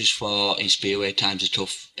 not just in Speedway. Times are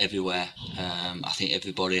tough everywhere. I think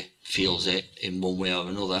everybody feels it in one way or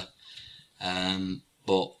another.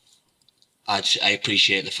 But I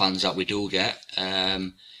appreciate the fans that we do get.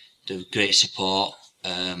 The great support.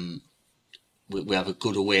 We have a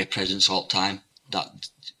good away presence all the time that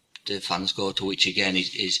the fans go to, which again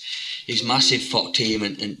is massive for the team,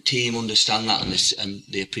 and team understand that, and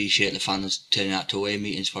they appreciate the fans turning out to away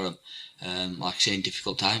meetings for them. Like I say, in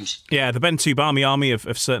difficult times. Yeah, the Bentu Barmy Army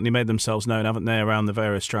have certainly made themselves known, haven't they, around the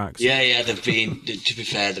various tracks? Yeah, they've been. To be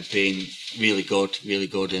fair, they've been really good,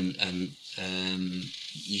 and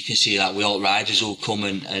you can see that with all riders who come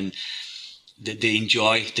and they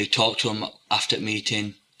enjoy. They talk to them after the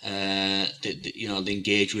meeting. They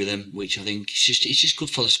engage with them, which I think it's just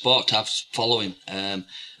good for the sport to have following, and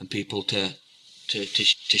people to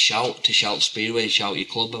shout Speedway, shout your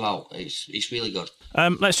club about. It's really good.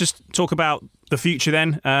 Let's just talk about the future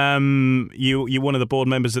then. You're one of the board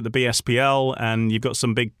members at the BSPL, and you've got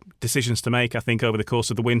some big decisions to make, I think, over the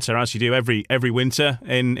course of the winter, as you do every winter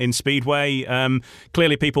in Speedway.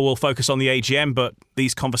 Clearly people will focus on the AGM, but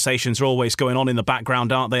these conversations are always going on in the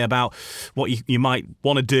background, aren't they, about what you might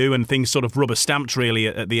want to do, and things sort of rubber stamped really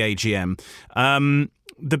at the AGM.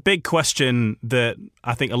 The big question that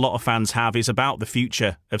I think a lot of fans have is about the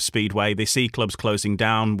future of Speedway. They see clubs closing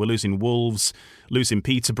down. We're losing Wolves, losing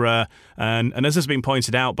Peterborough. And as has been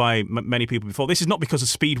pointed out by many people before, this is not because of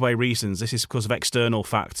Speedway reasons. This is because of external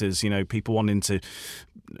factors. People wanting to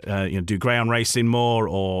do greyhound racing more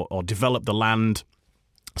or develop the land.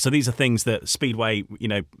 So these are things that Speedway,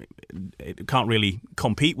 it can't really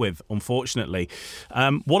compete with, unfortunately.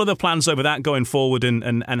 What are the plans over that going forward,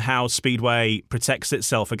 and how Speedway protects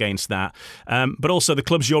itself against that? But also the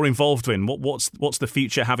clubs you're involved in. What's the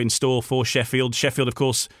future have in store for Sheffield? Sheffield, of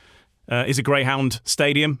course, is a greyhound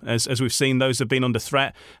stadium, as we've seen. Those have been under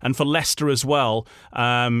threat. And for Leicester as well,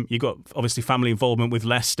 you've got obviously family involvement with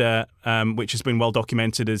Leicester, which has been well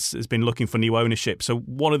documented, has been looking for new ownership. So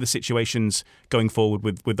what are the situations going forward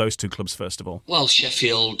with those two clubs, first of all? Well,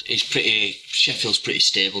 Sheffield's pretty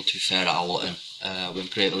stable, to be fair, at Allerton. We have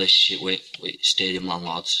a great relationship with stadium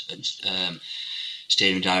landlords and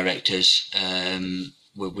stadium directors.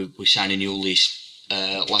 We signed a new lease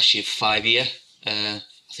last year for 5 year.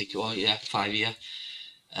 I think it was, 5 year.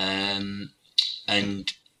 And I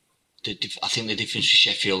think the difference with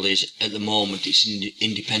Sheffield is, at the moment, it's an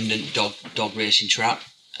independent dog racing track,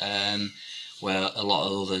 where a lot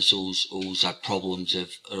of others who's had problems are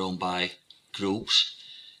owned by groups.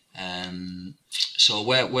 So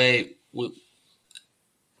we're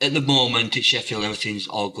at the moment at Sheffield, everything's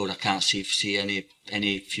all good. I can't see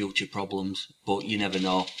any future problems, but you never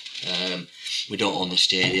know. We don't own the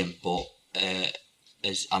stadium, but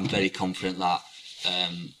I'm very confident that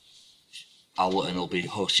Allerton will be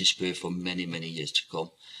hosting Spirit for many, many years to come.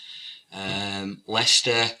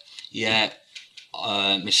 Leicester,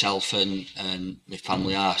 myself and my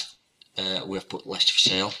family we've put Leicester for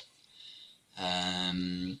sale.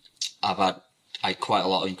 I've had quite a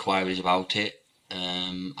lot of inquiries about it.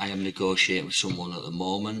 I am negotiating with someone at the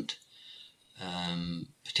moment.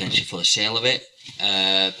 potentially for the sale of it,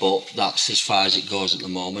 but that's as far as it goes at the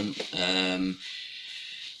moment.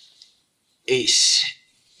 It's,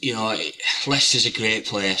 Leicester's a great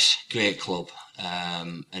place, great club,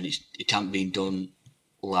 and it hasn't been done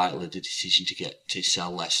lightly, the decision to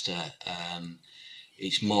sell Leicester.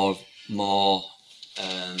 It's more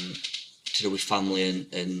to do with family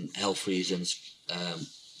and health reasons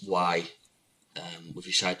why we've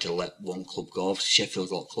decided to let one club go. Obviously,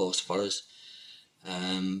 Sheffield's a lot closer for us,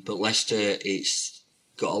 but Leicester, it's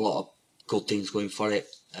got a lot of good things going for it.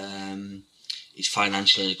 It's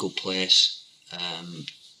financially in a good place.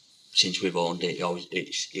 Since we've owned it,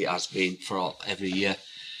 it has been for every year.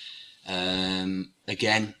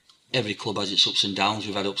 Again, every club has its ups and downs.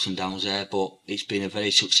 We've had ups and downs there, but it's been a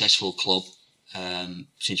very successful club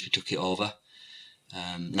since we took it over.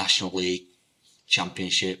 National League,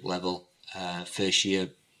 Championship level. First year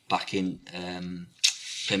back in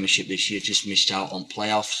Premiership this year, just missed out on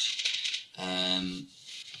playoffs.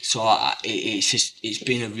 It's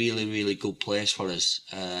been a really, really good place for us,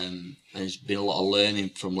 and there's been a lot of learning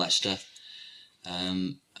from Leicester,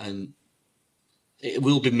 and it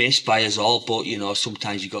will be missed by us all. But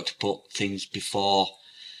sometimes you've got to put things before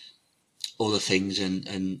other things,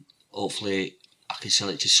 and hopefully I can sell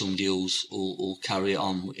it to somebody who'll carry it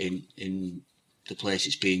on in the place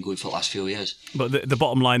it's been good for the last few years. But the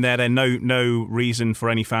bottom line there, then, no reason for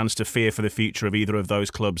any fans to fear for the future of either of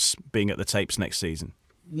those clubs being at the tapes next season.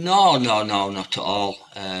 No, not at all.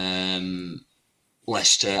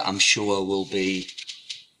 Leicester, I'm sure, will be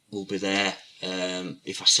there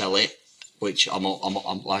if I sell it, which I'm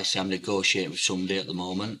like I say, I'm negotiating with somebody at the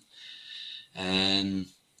moment.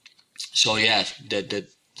 So yeah,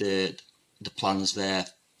 the plan's there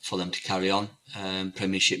for them to carry on.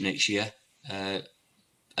 Premiership next year,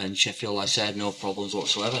 and Sheffield, like I said, no problems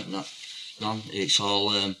whatsoever. None. It's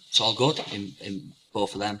all good in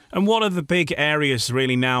both of them. And what are the big areas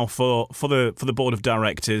really now for the board of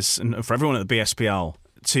directors and for everyone at the BSPL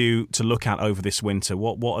to look at over this winter?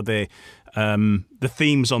 What are the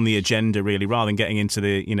themes on the agenda really, rather than getting into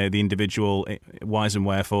the individual whys and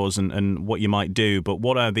wherefores and what you might do, but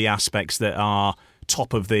what are the aspects that are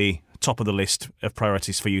top of the list of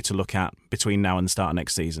priorities for you to look at between now and the start of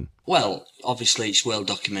next season? Well, obviously it's well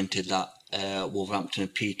documented that Wolverhampton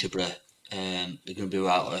and Peterborough, they're going to be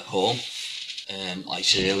out at home. Like I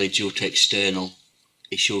said earlier, due to external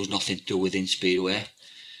issues, nothing to do within Speedway.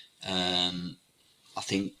 I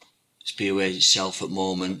think Speedway itself at the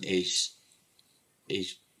moment is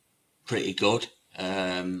pretty good,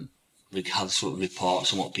 regardless of what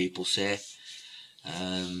reports and what people say.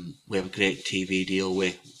 We have a great TV deal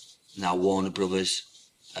with now Warner Brothers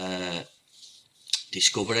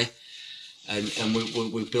Discovery, and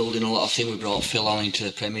we're building a lot of things. We brought Phil on into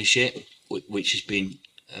the Premiership, which has been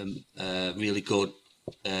a really good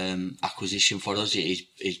acquisition for us.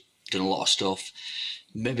 He's done a lot of stuff.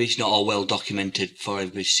 Maybe it's not all well documented for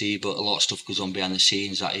everybody to see, but a lot of stuff goes on behind the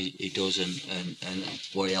scenes that he does and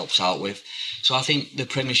what he helps out with. So I think the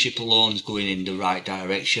Premiership alone is going in the right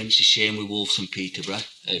direction. It's a shame with Wolves and Peterborough.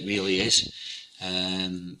 It really is.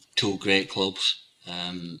 Two great clubs,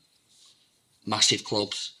 massive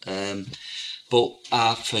clubs. But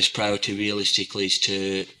our first priority realistically is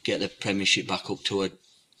to get the Premiership back up to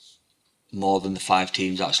more than the 5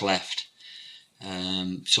 teams that's left.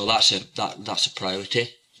 So that's a priority.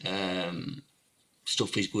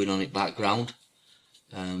 Stuff is going on in the background,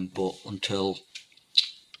 but until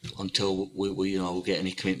we get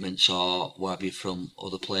any commitments or what have you from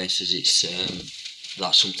other places, it's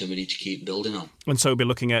that's something we need to keep building on. And so we'll be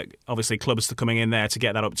looking at obviously clubs coming in there to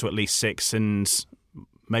get that up to at least 6 and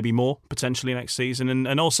maybe more potentially next season,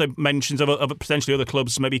 and also mentions of potentially other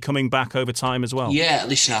clubs maybe coming back over time as well. Yeah,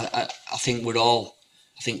 listen, I think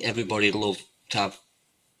I think everybody would love to have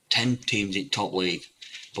 10 teams in top league,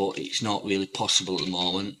 but it's not really possible at the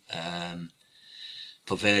moment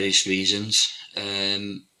for various reasons.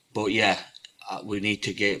 But yeah, we need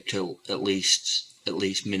to get to at least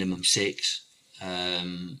minimum 6,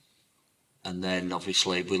 and then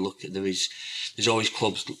obviously we look at there's always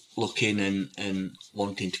clubs looking and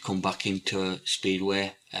wanting to come back into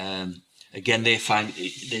Speedway. Again, they find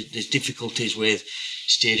there's difficulties with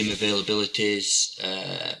stadium availabilities.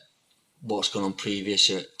 What's gone on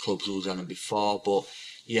previous at clubs who's done it before, but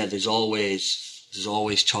yeah, there's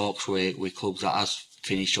always talks with clubs that has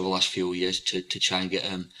finished over the last few years to try and get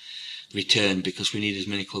them returned, because we need as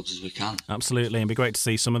many clubs as we can. Absolutely, and it'd be great to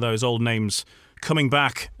see some of those old names coming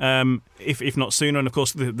back, if not sooner. And of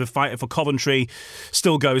course, the fight for Coventry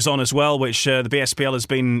still goes on as well, which the BSPL has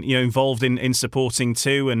been involved in supporting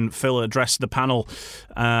too. And Phil addressed the panel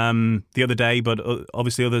the other day, but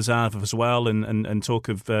obviously others have as well. And talk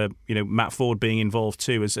of Matt Ford being involved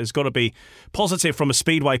too has got to be positive from a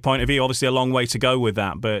Speedway point of view. Obviously, a long way to go with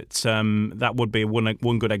that, but that would be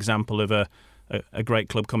one good example of a great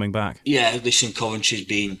club coming back. Yeah, listen, Coventry's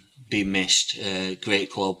been missed. Great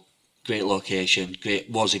club, great location,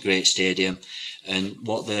 was a great stadium, and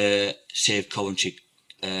what the Save Coventry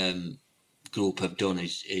group have done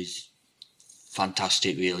is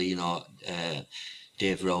fantastic, really.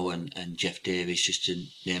 Dave Rowe and Jeff Davies, just to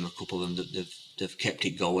name a couple of them, they've kept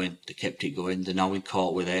it going. They're now in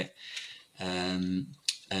court with it, and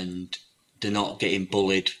they're not getting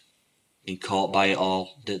bullied in court by it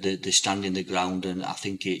all. They stand in the ground, and I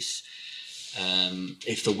think it's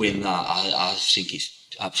if they win that, I think it's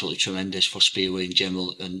absolutely tremendous for Speedway in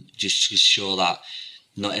general, and just to show that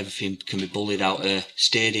not everything can be bullied out of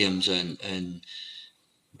stadiums and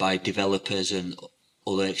by developers and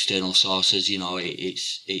other external sources.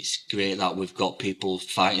 It's great that we've got people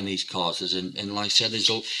fighting these causes, and like I said, there's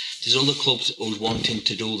other clubs who's wanting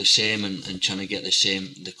to do the same and trying to get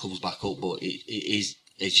the clubs back up, but it is,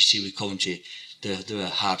 as you see with Coventry, they're a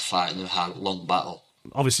hard fight and they're a hard, long battle.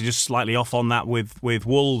 Obviously, just slightly off on that with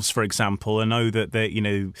Wolves, for example. I know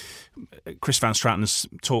that Chris Van Stratton's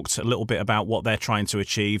talked a little bit about what they're trying to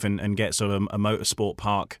achieve and get sort of a motorsport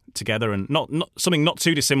park together, and not something not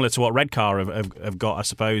too dissimilar to what Redcar have got, I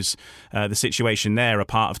suppose. The situation there, a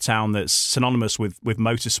part of town that's synonymous with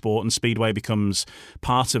motorsport, and Speedway becomes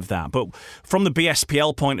part of that. But from the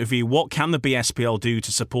BSPL point of view, what can the BSPL do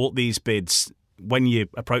to support these bids when you're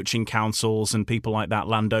approaching councils and people like that,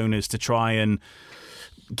 landowners, to try and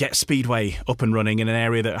get Speedway up and running in an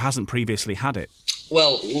area that hasn't previously had it?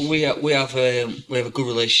 Well, we have a good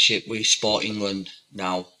relationship with Sport England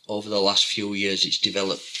now. Over the last few years, it's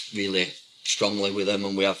developed really strongly with them,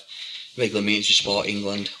 and we have regular meetings with Sport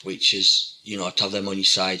England, which is, to have them on your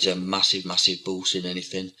side is a massive boost in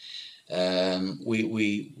anything.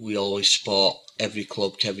 We always support every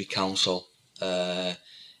club to every council,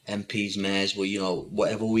 MPs, mayors. But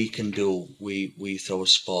whatever we can do, we throw a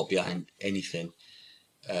support behind anything.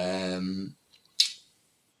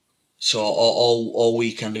 So all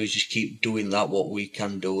we can do is just keep doing that, what we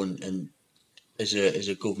can do, and as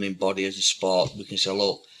a governing body, as a sport, we can say,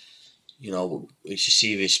 look, it's a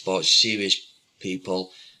serious sport, it's serious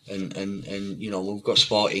people, and we've got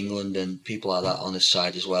Sport England and people like that on the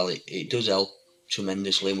side as well. It does help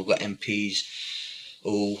tremendously, and we've got MPs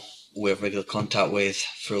who we have regular contact with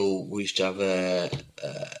we used to have a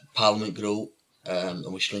Parliament group. And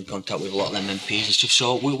we're still in contact with a lot of them MPs and stuff.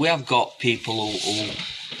 So we have got people who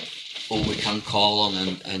we can call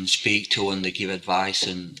on and speak to, and they give advice,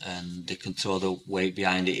 and they can throw the weight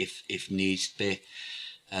behind it if needs be.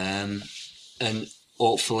 And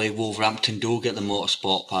hopefully Wolverhampton do get the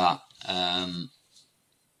motorsport park. I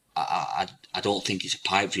don't think it's a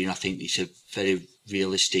pipe dream. I think it's a very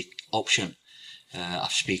realistic option.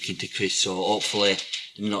 After speaking to Chris, so hopefully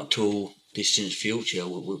not too distant future,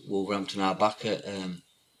 Wolverhampton are back at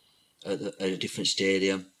a different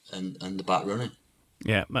stadium and the back running.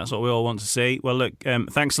 Yeah, that's what we all want to see. Well, look,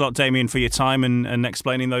 thanks a lot, Damien, for your time and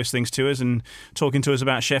explaining those things to us and talking to us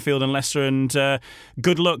about Sheffield and Leicester. And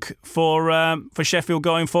good luck for Sheffield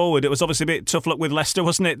going forward. It was obviously a bit tough luck with Leicester,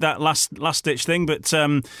 wasn't it? That last ditch thing, but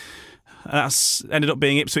that's ended up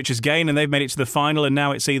being Ipswich's gain, and they've made it to the final. And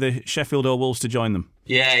now it's either Sheffield or Wolves to join them.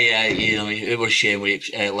 Yeah, it was a shame with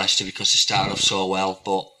Leicester because they started off so well,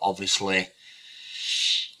 but obviously,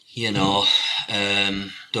 do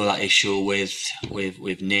that issue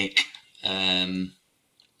with Nick, and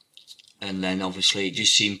then obviously it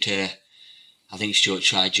just seemed to, I think Stuart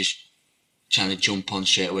trying to jump on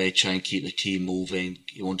straight away, try and keep the team moving.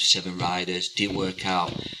 He wanted 7 riders, didn't work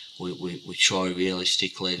out. With Troy,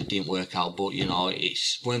 realistically, it didn't work out, but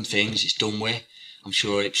it's one of the things, it's done with. I'm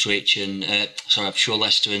sure Ipswich I'm sure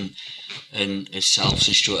Leicester and Selfs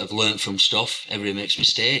and Stuart have learnt from stuff. Everybody makes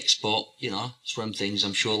mistakes, but it's one of the things.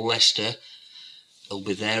 I'm sure Leicester will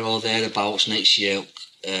be there or thereabouts next year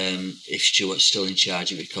if Stuart's still in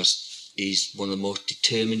charge of it, because he's one of the most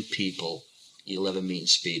determined people you'll ever meet in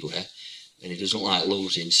Speedway, and he doesn't like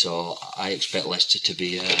losing. So I expect Leicester to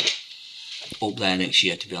be up there next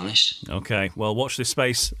year, to be honest. Okay, well, watch this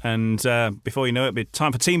space, and before you know it, it'll be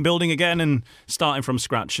time for team building again and starting from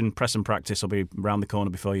scratch, and press and practice will be round the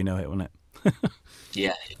corner before you know it, won't it?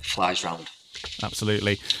 Yeah, it flies round.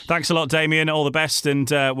 Absolutely. Thanks a lot, Damien. All the best, and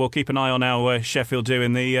we'll keep an eye on how Sheffield do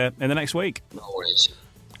in the next week. No worries.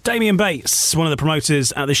 Damien Bates, one of the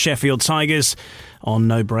promoters at the Sheffield Tigers, on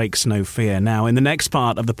No Breaks, No Fear. Now, in the next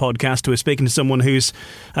part of the podcast, we're speaking to someone who's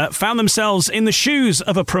found themselves in the shoes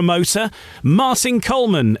of a promoter. Martin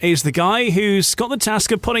Coleman is the guy who's got the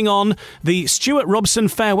task of putting on the Stuart Robson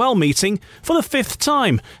farewell meeting for the 5th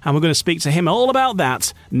time. And we're going to speak to him all about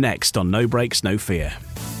that next on No Breaks, No Fear.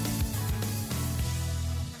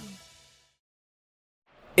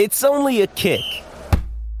 It's only a kick,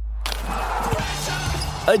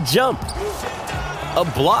 a jump,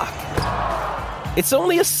 a block. It's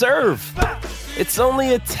only a serve. It's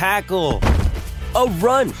only a tackle, a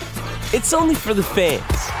run. It's only for the fans.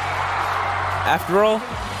 After all,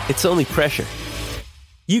 it's only pressure.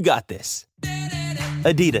 You got this.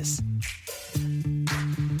 Adidas.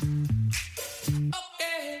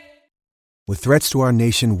 With threats to our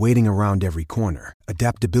nation waiting around every corner,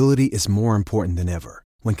 adaptability is more important than ever.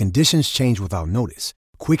 When conditions change without notice,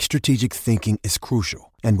 quick strategic thinking is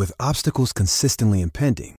crucial. And with obstacles consistently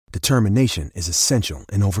impending, determination is essential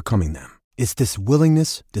in overcoming them. It's this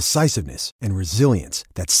willingness, decisiveness, and resilience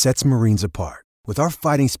that sets Marines apart. With our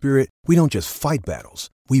fighting spirit, we don't just fight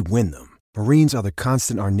battles, we win them. Marines are the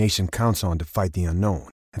constant our nation counts on to fight the unknown.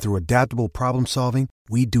 And through adaptable problem solving,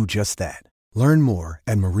 we do just that. Learn more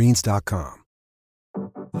at marines.com.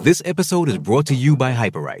 This episode is brought to you by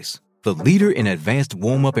Hyperice, the leader in advanced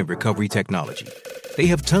warm-up and recovery technology. They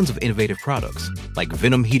have tons of innovative products, like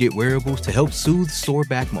Venom-heated wearables to help soothe sore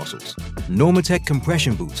back muscles, Normatec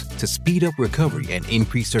compression boots to speed up recovery and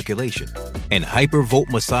increase circulation, and Hypervolt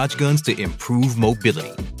massage guns to improve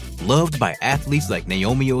mobility. Loved by athletes like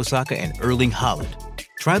Naomi Osaka and Erling Haaland.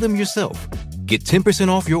 Try them yourself. Get 10%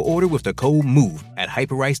 off your order with the code MOVE at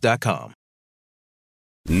hyperice.com.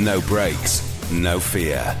 No Breaks, No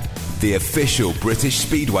Fear. The official British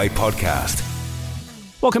Speedway podcast.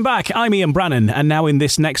 Welcome back. I'm Ian Brannan, and now in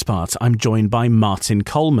this next part, I'm joined by Martin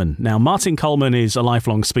Coleman. Now, Martin Coleman is a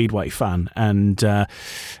lifelong Speedway fan and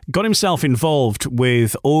got himself involved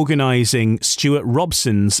with organising Stuart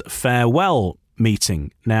Robson's farewell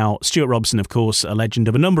meeting. Now, Stuart Robson, of course, a legend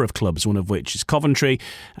of a number of clubs, one of which is Coventry,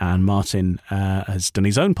 and Martin has done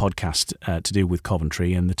his own podcast to do with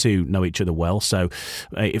Coventry, and the two know each other well. So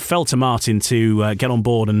it fell to Martin to get on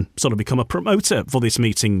board and sort of become a promoter for this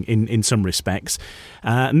meeting in some respects.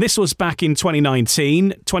 And this was back in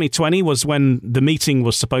 2019. 2020 was when the meeting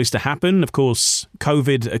was supposed to happen. Of course,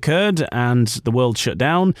 COVID occurred and the world shut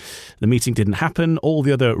down. The meeting didn't happen. All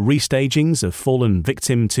the other restagings have fallen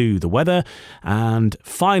victim to the weather. And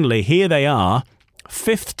finally, here they are,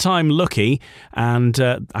 5th time lucky, and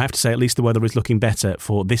I have to say at least the weather is looking better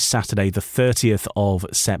for this Saturday, the 30th of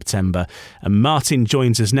September. And Martin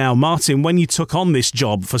joins us now. Martin, when you took on this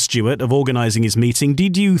job for Stuart of organising his meeting,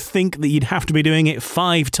 did you think that you'd have to be doing it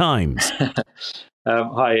 5 times?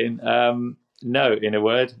 Hi, Ian. No, in a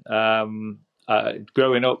word.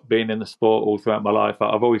 Growing up, being in the sport all throughout my life,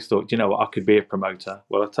 I've always thought, you know what, I could be a promoter.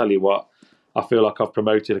 Well, I'll tell you what, I feel like I've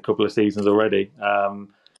promoted a couple of seasons already.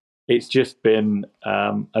 It's just been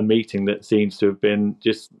a meeting that seems to have been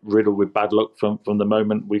just riddled with bad luck from the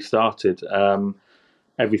moment we started.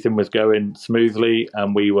 Everything was going smoothly,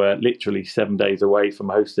 and we were literally 7 days away from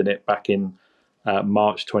hosting it back in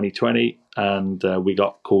March 2020, and we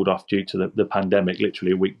got called off due to the pandemic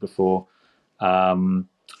literally a week before.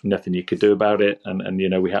 Nothing you could do about it, and you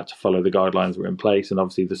know, we had to follow the guidelines that were in place, and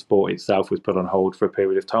obviously the sport itself was put on hold for a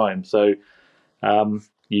period of time. So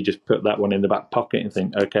you just put that one in the back pocket and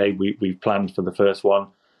think, okay, we've planned for the first one.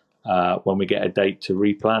 When we get a date to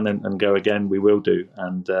replan and go again, we will do.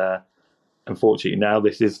 And unfortunately now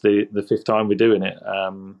this is the 5th time we're doing it.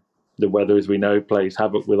 The weather, as we know, plays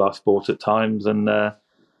havoc with our sport at times, and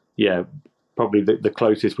probably the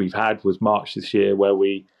closest we've had was March this year, where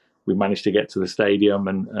we managed to get to the stadium,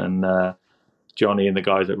 and Johnny and the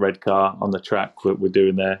guys at Redcar on the track were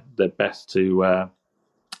doing their best to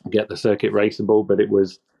get the circuit raceable, but it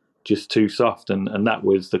was just too soft, and that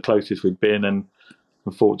was the closest we'd been. And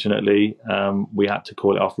unfortunately, we had to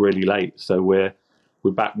call it off really late. So we're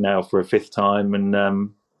back now for a 5th time, and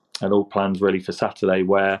all plans really for Saturday,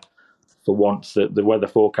 where for once the weather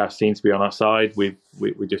forecast seems to be on our side. We're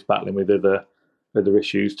just battling with other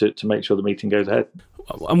issues to make sure the meeting goes ahead.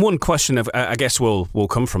 And one question I guess will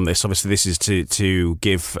come from this. Obviously, this is to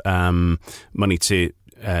give money to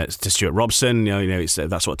Stuart Robson. You know,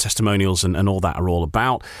 that's what testimonials and all that are all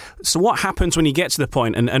about. So what happens when you get to the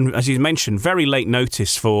point, and as you mentioned, very late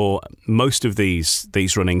notice for most of these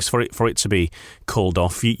runnings for it to be called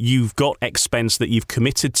off. You've got expense that you've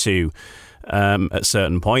committed to at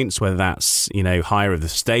certain points, whether that's, hire of the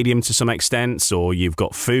stadium to some extent, or you've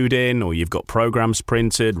got food in, or you've got programs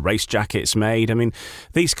printed, race jackets made. I mean,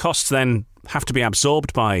 these costs then have to be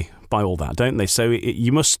absorbed by all that, don't they? So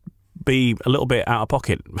you must be a little bit out of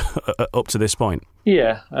pocket up to this point.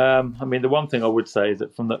 Yeah, the one thing I would say is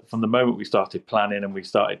that from the moment we started planning and we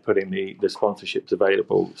started putting the sponsorships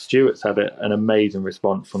available, Stuart's had an amazing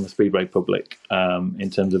response from the Speedway public in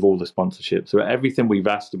terms of all the sponsorships. So everything we've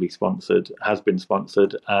asked to be sponsored has been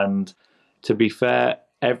sponsored, and to be fair,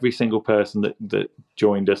 every single person that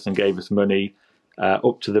joined us and gave us money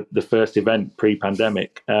up to the first event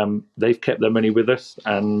pre-pandemic, they've kept their money with us,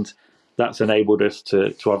 and that's enabled us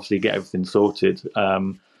to obviously get everything sorted.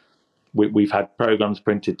 We've had programs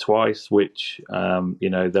printed twice, which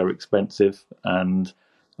they're expensive, and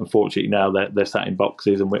unfortunately now they're sat in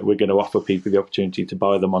boxes, and we're going to offer people the opportunity to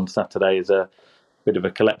buy them on Saturday as a bit of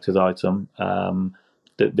a collector's item.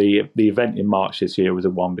 The event in March this year was a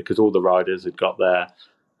one because all the riders had got there.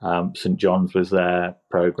 St John's was there,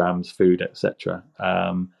 programs, food, etc.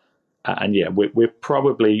 We're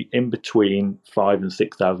probably in between £5,000 and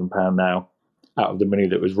 £6,000 now out of the money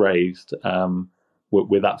that was raised.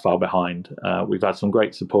 We're that far behind. We've had some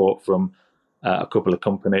great support from a couple of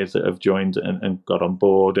companies that have joined and got on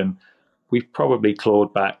board, and we've probably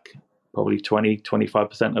clawed back probably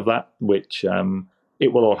 20-25% of that, which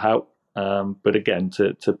it will all help. But again,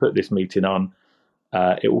 to put this meeting on,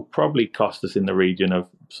 it will probably cost us in the region of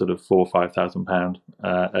sort of £4,000 or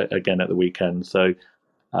 £5,000 again at the weekend. So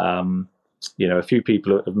a few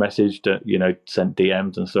people have messaged, sent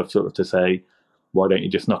DMs and stuff sort of to say, why don't you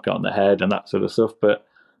just knock it on the head and that sort of stuff. But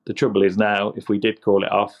the trouble is now, if we did call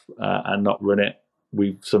it off and not run it,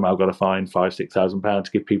 we've somehow got to find £5,000-6,000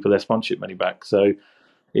 to give people their sponsorship money back. So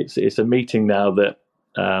it's a meeting now that,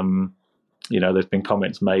 there's been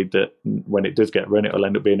comments made that when it does get run, it'll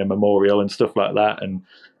end up being a memorial and stuff like that. And,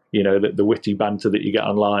 the witty banter that you get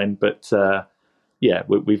online. But,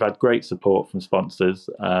 we've had great support from sponsors,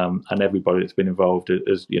 and everybody that's been involved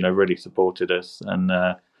has, really supported us. And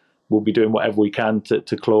we'll be doing whatever we can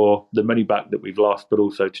to claw the money back that we've lost, but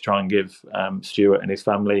also to try and give Stuart and his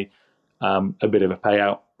family a bit of a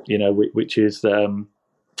payout, which is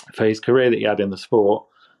for his career that he had in the sport,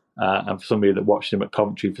 and for somebody that watched him at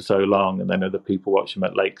Coventry for so long, and then other people watched him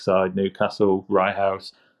at Lakeside, Newcastle, Rye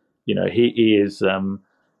House. He is...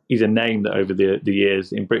 he's a name that over the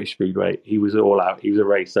years in British Speedway, he was all out. He was a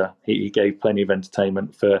racer. He gave plenty of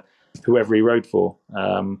entertainment for whoever he rode for.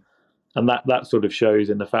 And that sort of shows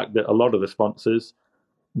in the fact that a lot of the sponsors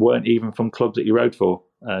weren't even from clubs that he rode for.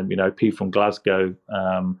 P from Glasgow,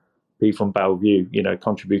 P from Bellevue,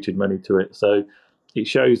 contributed money to it. So it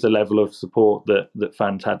shows the level of support that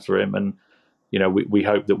fans had for him. And, we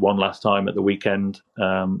hope that one last time at the weekend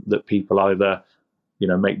that people either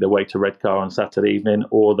make their way to Redcar on Saturday evening,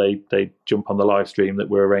 or they jump on the live stream that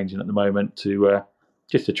we're arranging at the moment to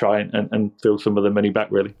just to try and fill some of the money back,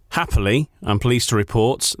 really. Happily, I'm pleased to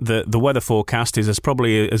report that the weather forecast is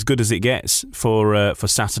probably as good as it gets for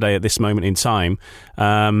Saturday at this moment in time.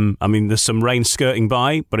 There's some rain skirting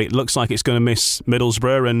by, but it looks like it's going to miss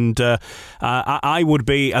Middlesbrough, and I would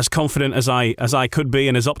be as confident as I could be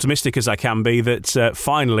and as optimistic as I can be that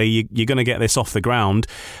finally you're going to get this off the ground.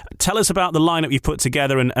 Tell us about the lineup you've put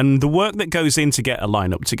together and the work that goes in to get a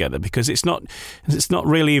lineup together, because it's not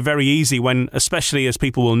really very easy when, especially as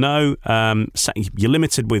people will know, you're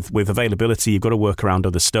limited with availability. You've got to work around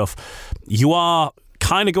other stuff. You are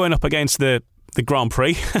kind of going up against the Grand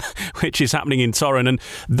Prix, which is happening in Torren, and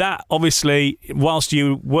that obviously, whilst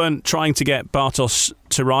you weren't trying to get Bartos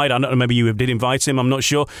to ride, I don't know, maybe you did invite him, I'm not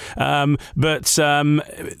sure, but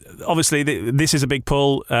obviously this is a big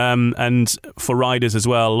pull, and for riders as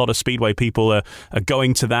well, a lot of Speedway people are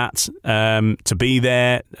going to that to be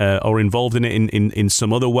there or involved in it in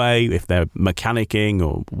some other way, if they're mechanicking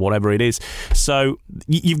or whatever it is. So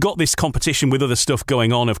you've got this competition with other stuff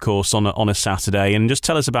going on, of course, on a Saturday, and just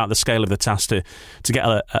tell us about the scale of the task to get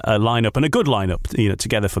a lineup, and a good lineup,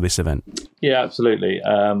 together for this event. Yeah, absolutely.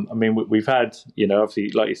 We've had, obviously,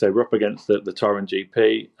 like you say, we're up against the Torren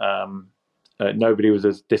GP. Nobody was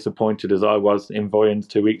as disappointed as I was in Voyens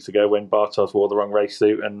 2 weeks ago when Bartos wore the wrong race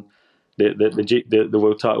suit and the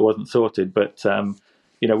world title wasn't sorted. But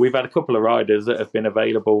we've had a couple of riders that have been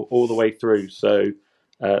available all the way through. So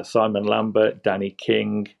Simon Lambert, Danny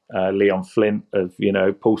King, Leon Flint, of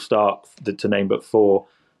Paul Stark, to name but four,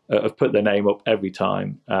 have put their name up every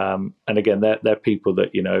time. And again, they're people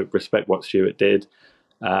that respect what Stuart did.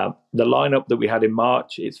 The lineup that we had in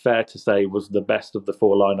March, it's fair to say, was the best of the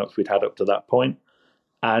four lineups we'd had up to that point.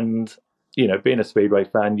 And being a Speedway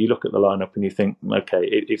fan, you look at the lineup and you think, okay,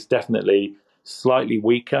 it's definitely slightly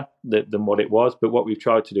weaker than what it was. But what we've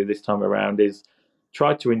tried to do this time around is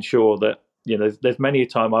try to ensure that, there's many a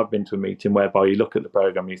time I've been to a meeting whereby you look at the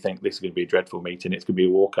programme and you think this is going to be a dreadful meeting, it's going to be a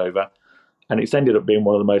walkover. And it's ended up being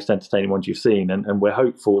one of the most entertaining ones you've seen. And we're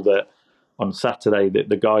hopeful that on Saturday that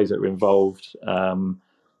the guys that are involved, they're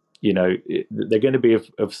going to be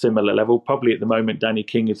of similar level. Probably at the moment, Danny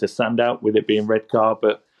King is a standout with it being Redcar,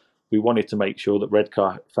 but we wanted to make sure that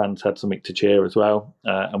Redcar fans had something to cheer as well.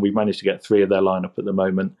 And we've managed to get 3 of their lineup at the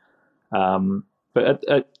moment. But at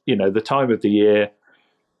the time of the year,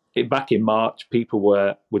 back in March, people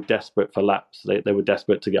were desperate for laps. They were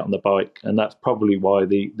desperate to get on the bike, and that's probably why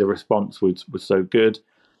the response was so good.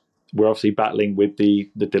 We're obviously battling with the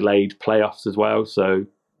delayed playoffs as well. So,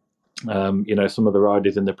 some of the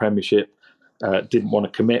riders in the Premiership didn't want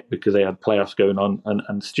to commit because they had playoffs going on,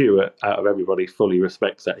 and Stuart, out of everybody, fully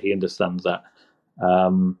respects that. He understands that.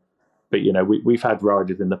 But we've had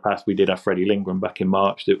riders in the past. We did have Freddie Lindgren back in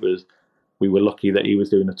March. We were lucky that he was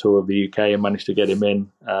doing a tour of the UK and managed to get him in.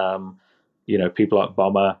 People like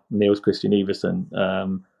Bomber, Niels Christian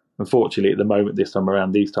Iversen. Unfortunately, at the moment, this time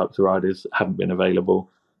around, these types of riders haven't been available.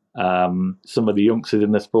 Some of the youngsters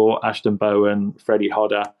in the sport, Ashton Bowen, Freddie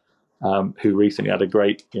Hodder, who recently had a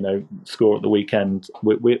great, score at the weekend.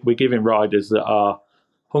 We're giving riders that are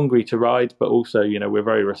hungry to ride, but also, we're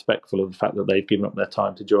very respectful of the fact that they've given up their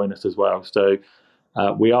time to join us as well. So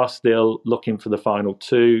we are still looking for the final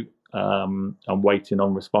 2. I'm waiting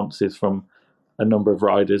on responses from a number of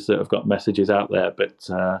riders that have got messages out there, but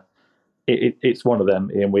it's one of them.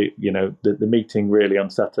 And the meeting really on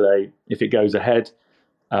Saturday, if it goes ahead,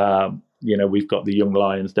 we've got the Young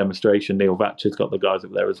Lions demonstration. Neil Vatcher's got the guys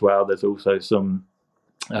up there as well. There's also some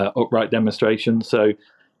upright demonstrations. So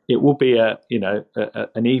it will be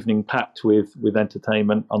an evening packed with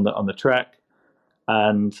entertainment on the track,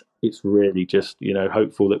 and it's really just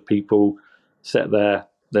hopeful that people set their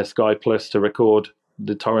Sky Plus to record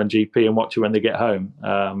the Torrent GP and watch it when they get home.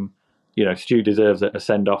 Stu deserves a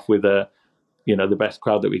send off with the best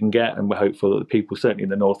crowd that we can get, and we're hopeful that the people certainly in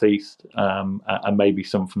the northeast and maybe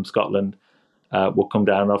some from Scotland will come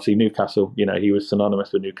down. Obviously Newcastle, he was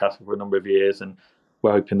synonymous with Newcastle for a number of years, and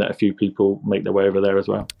we're hoping that a few people make their way over there as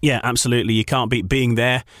well. Yeah, absolutely. You can't beat being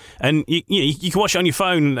there. And you can watch it on your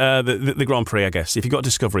phone, the Grand Prix, I guess. If you've got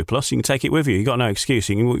Discovery Plus, you can take it with you. You've got no excuse.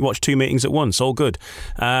 You can watch 2 meetings at once. All good.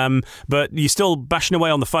 But you're still bashing away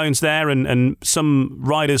on the phones there, and some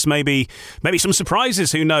riders, maybe some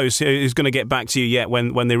surprises. Who knows who's going to get back to you yet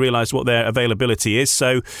when they realise what their availability is.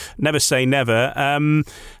 So never say never.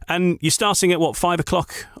 And you're starting at, 5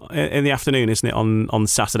 o'clock in the afternoon, isn't it, on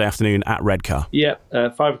Saturday afternoon at Redcar? Yeah,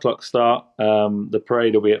 5 o'clock start. The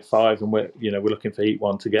parade will be at 5, and we're looking for Heat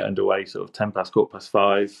 1 to get underway sort of 10 past,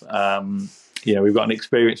 5:15. We've got an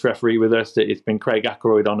experienced referee with us. It's been Craig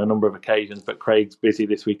Ackroyd on a number of occasions, but Craig's busy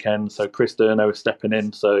this weekend, so Chris Durno is stepping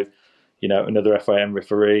in. So, another FIM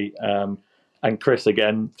referee. And Chris,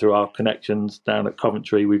 again, through our connections down at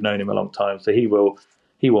Coventry, we've known him a long time, so he will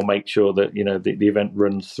make sure that the event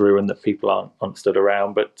runs through and that people aren't stood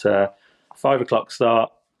around. But 5 o'clock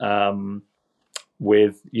start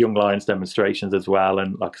with Young Lions demonstrations as well,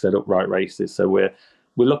 and like I said, upright races. So we're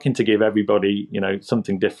looking to give everybody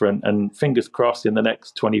something different. And fingers crossed, in the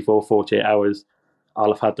next 24, 48 hours,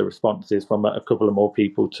 I'll have had the responses from a couple of more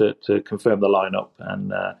people to confirm the lineup,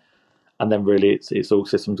 and then really it's all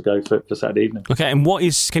systems go for Saturday evening. Okay, and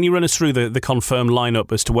can you run us through the confirmed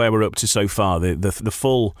lineup as to where we're up to so far, the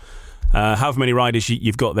full however many riders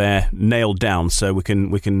you've got there nailed down, so we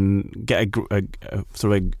can get a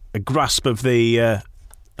sort of a grasp of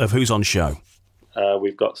of who's on show.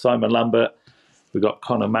 We've got Simon Lambert, we've got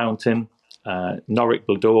Connor Mountain, Norick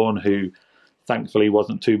Bladorn, who thankfully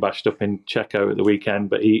wasn't too bashed up in Checo at the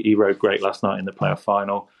weekend, but he rode great last night in the playoff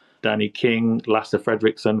final. Danny King, Lasse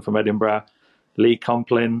Fredriksson from Edinburgh, Lee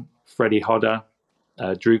Complin, Freddie Hodder,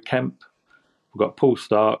 Drew Kemp. We've got Paul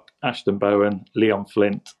Stark, Ashton Bowen, Leon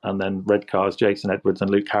Flint, and then Redcar's Jason Edwards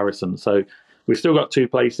and Luke Harrison. So we've still got 2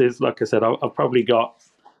 places. Like I said, I've probably got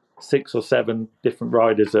 6 or 7 different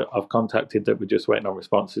riders that I've contacted that we're just waiting on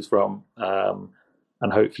responses from.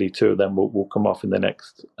 And hopefully 2 of them will come off in the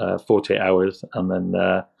next 48 hours. And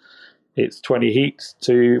then it's 20 heats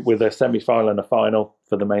with a semi-final and a final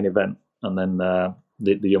for the main event, and then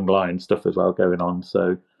the Young Lions stuff as well going on.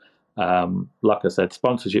 So, like I said,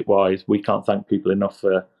 sponsorship-wise, we can't thank people enough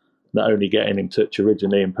for not only getting in touch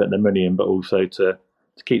originally and putting their money in, but also to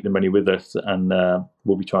keep the money with us. And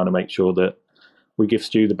we'll be trying to make sure that we give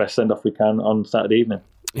Stu the best send-off we can on Saturday evening.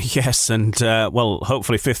 Yes, and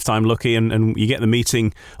hopefully 5th time lucky, and you get the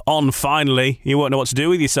meeting on finally. You won't know what to do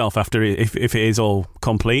with yourself after if it is all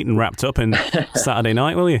complete and wrapped up in Saturday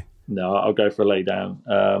night, will you? No, I'll go for a lay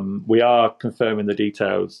down. We are confirming the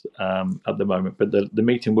details at the moment, but the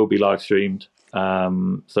meeting will be live streamed.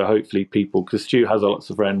 So hopefully people, because Stuart has lots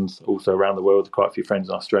of friends also around the world, quite a few friends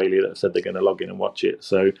in Australia that have said they're going to log in and watch it.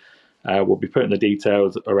 So we'll be putting the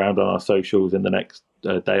details around on our socials in the next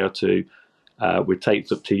day or two with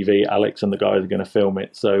Tapes Up TV. Alex and the guys are going to film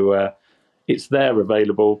it. So it's there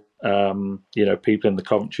available. People in the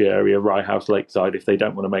Coventry area, Rye House, Lakeside, if they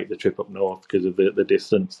don't want to make the trip up north because of the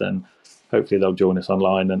distance, then hopefully they'll join us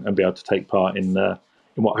online and be able to take part in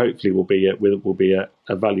what hopefully will be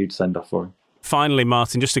a valued send-off for him. Finally,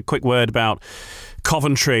 Martin, just a quick word about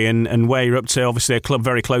Coventry and where you're up to. Obviously, a club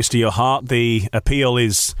very close to your heart. The appeal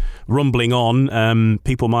is rumbling on.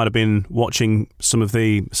 People might have been watching some of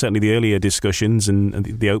certainly the earlier discussions and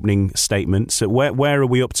the opening statements. Where are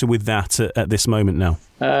we up to with that at this moment now?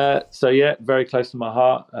 Very close to my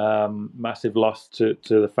heart. Massive loss to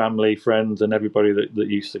the family, friends, and everybody that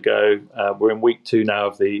used to go. We're in week 2 now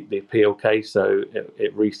of the appeal case, so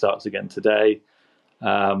it restarts again today.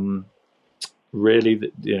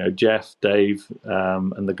 Really, Jeff, Dave,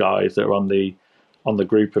 and the guys that are on the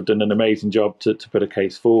group have done an amazing job to put a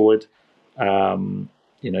case forward.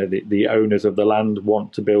 The owners of the land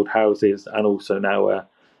want to build houses and also now a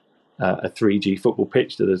 3G football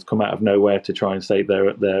pitch that has come out of nowhere to try and save their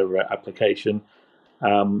application.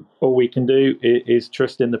 All we can do is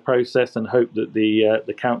trust in the process and hope that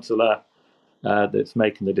the councillor that's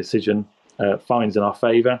making the decision finds in our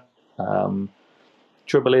favour.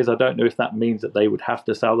 Trouble is, I don't know if that means that they would have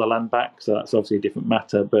to sell the land back, so that's obviously a different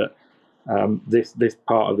matter. But this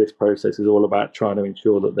part of this process is all about trying to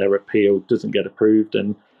ensure that their appeal doesn't get approved,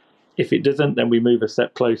 and if it doesn't, then we move a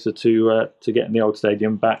step closer to getting the old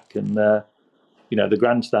stadium back. And the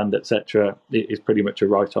grandstand, etc., is pretty much a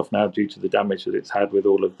write-off now due to the damage that it's had with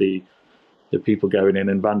all of the people going in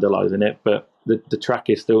and vandalising it. But the track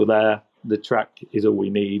is still there. The track is all we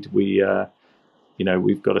need.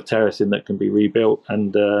 We've got a terracing that can be rebuilt,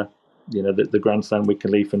 and the grandstand we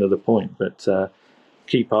can leave for another point. But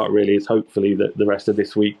key part really is hopefully that the rest of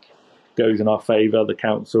this week goes in our favour. The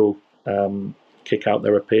council kick out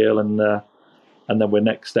their appeal, and then we're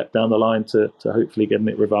next step down the line to hopefully getting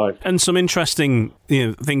it revived. And some interesting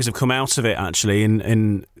things have come out of it actually.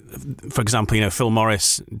 In for example, Phil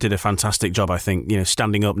Morris did a fantastic job, I think,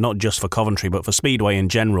 standing up not just for Coventry but for Speedway in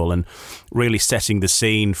general and really setting the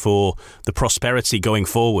scene for the prosperity going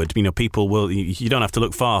forward. People will, you don't have to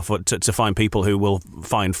look far to find people who will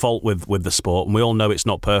find fault with the sport, and we all know it's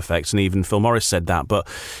not perfect, and even Phil Morris said that. But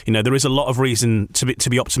there is a lot of reason to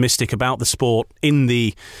be optimistic about the sport in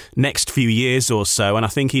the next few years or so, and I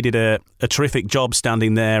think he did a terrific job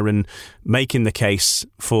standing there and making the case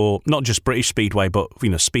for not just British Speedway but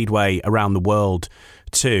Speedway around the world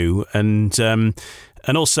too, and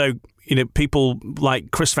also people like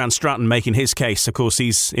Chris Van Straten making his case. Of course,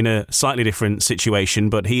 he's in a slightly different situation,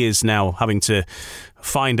 but he is now having to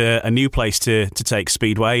find a new place to take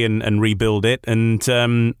Speedway and rebuild it, and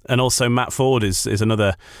also Matt Ford is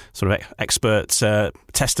another sort of expert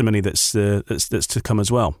testimony that's to come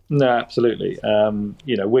as well. No, absolutely.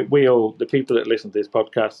 We all, the people that listen to this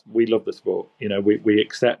podcast, we love the sport. We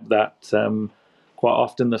accept that quite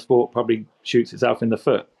often the sport probably shoots itself in the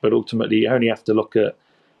foot, but ultimately you only have to look at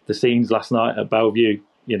the scenes last night at Bellevue,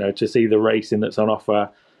 to see the racing that's on offer,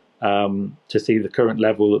 to see the current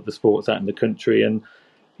level that the sport's at in the country. And,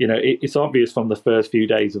 it's obvious from the first few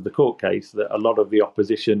days of the court case that a lot of the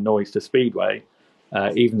opposition noise to Speedway,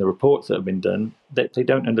 even the reports that have been done, that they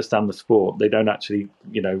don't understand the sport. They don't actually,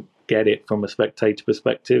 get it from a spectator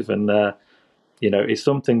perspective. And, it's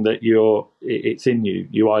something that it's in you.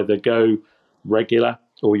 You either go regular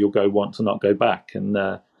or you'll go once and not go back. And,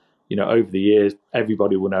 over the years,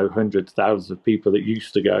 everybody will know hundreds, thousands of people that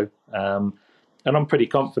used to go. And I'm pretty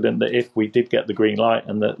confident that if we did get the green light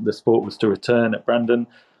and that the sport was to return at Brandon,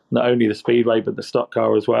 not only the Speedway, but the stock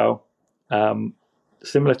car as well,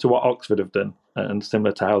 similar to what Oxford have done and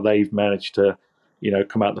similar to how they've managed to,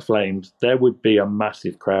 come out the flames, there would be a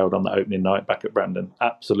massive crowd on the opening night back at Brandon.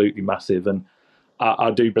 Absolutely massive. And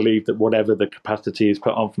I do believe that whatever the capacity is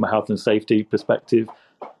put on from a health and safety perspective,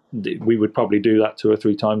 we would probably do that 2 or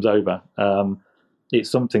 3 times over. It's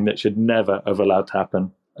something that should never have allowed to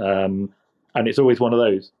happen. And it's always one of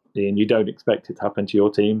those, and you don't expect it to happen to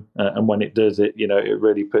your team. And when it does, it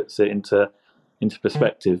really puts it into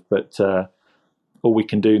perspective. But all we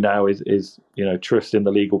can do now is trust in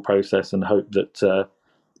the legal process and hope that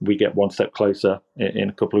we get one step closer in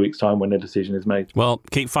a couple of weeks' time when the decision is made. Well,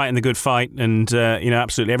 keep fighting the good fight, and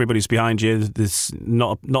absolutely everybody's behind you. There's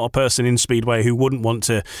not a person in Speedway who wouldn't want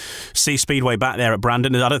to see Speedway back there at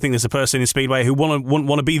Brandon. I don't think there's a person in Speedway who wouldn't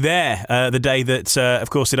want to be there the day that, of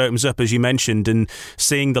course, it opens up, as you mentioned, and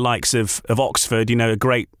seeing the likes of Oxford, a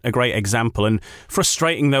great example, and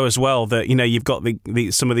frustrating though as well that you've got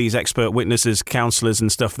some of these expert witnesses, counsellors,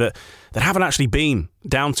 and stuff that haven't actually been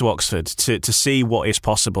down to Oxford to see what is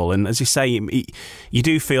possible. And as you say, you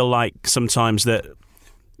do feel like sometimes that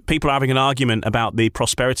people are having an argument about the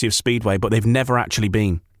prosperity of Speedway, but they've never actually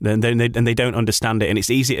been, and they don't understand it. And it's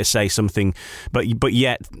easy to say something, but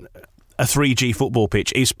yet a 3G football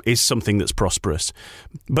pitch is something that's prosperous.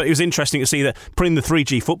 But it was interesting to see that putting the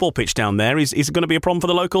 3G football pitch down there is going to be a problem for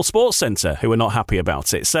the local sports centre, who are not happy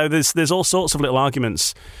about it. So there's all sorts of little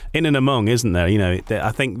arguments in and among, isn't there?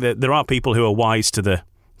 I think that there are people who are wise to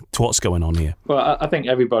what's going on here. Well, I think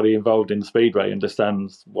everybody involved in the Speedway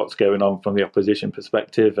understands what's going on from the opposition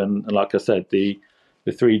perspective. And like I said, the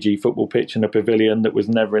 3G football pitch and the pavilion that was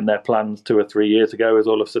never in their plans 2 or 3 years ago has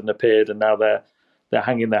all of a sudden appeared, and now they're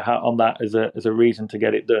hanging their hat on that as a reason to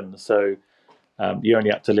get it done. So you only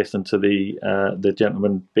had to listen to the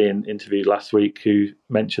gentleman being interviewed last week who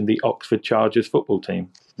mentioned the Oxford Chargers football team.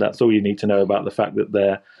 That's all you need to know about the fact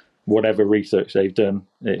that whatever research they've done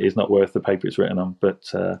is not worth the paper it's written on.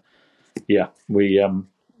 But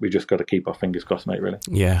we just got to keep our fingers crossed, mate, really.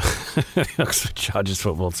 Yeah. Oxford Chargers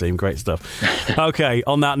football team. Great stuff. OK,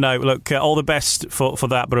 on that note, look, all the best for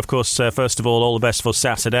that. But, of course, first of all the best for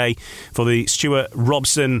Saturday, for the Stuart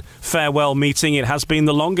Robson farewell meeting. It has been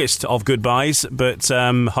the longest of goodbyes, but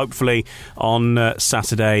hopefully on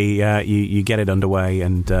Saturday you get it underway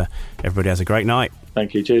and everybody has a great night.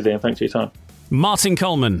 Thank you, Cheers, Ian. Thanks for your time. Martin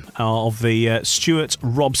Coleman of the Stuart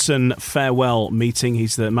Robson farewell meeting.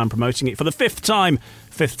 He's the man promoting it for the fifth time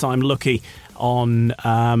lucky on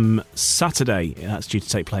Saturday. That's due to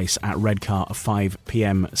take place at Redcar, a 5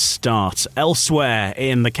 p.m. start. Elsewhere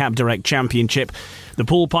in the Cab Direct Championship, the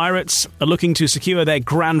Poole Pirates are looking to secure their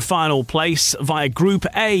grand final place via Group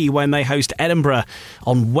A when they host Edinburgh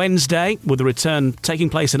on Wednesday, with the return taking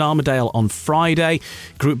place at Armadale on Friday.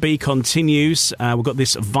 Group B continues. We've got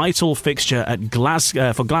this vital fixture at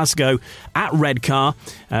for Glasgow at Redcar,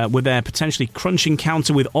 with their potentially crunch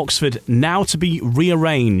encounter with Oxford now to be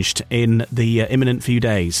rearranged in the imminent few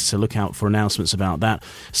days. So look out for announcements about that.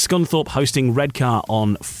 Scunthorpe hosting Redcar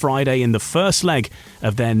on Friday in the first leg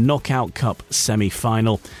of their Knockout Cup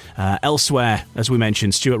semi-final. Elsewhere, as we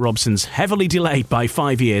mentioned, Stuart Robson's heavily delayed by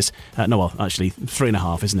 5 years. Actually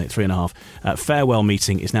 3.5, isn't it? 3.5. Farewell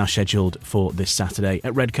meeting is now scheduled for this Saturday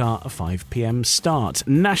at Redcar, a 5 p.m. start.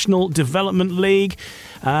 National Development League.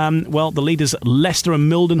 The leaders Leicester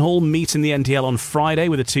and Mildenhall meet in the NDL on Friday,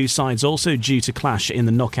 with the two sides also due to clash in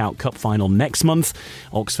the Knockout Cup final next month.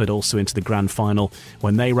 Oxford also into the grand final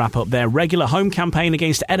when they wrap up their regular home campaign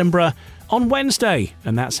against Edinburgh on Wednesday.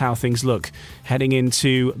 And that's how things look heading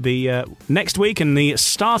into the next week and the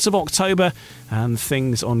start of October, and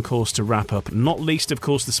things on course to wrap up. Not least, of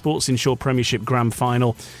course, the Sports Insure Premiership Grand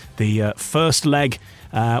Final. The first leg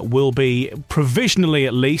will be provisionally,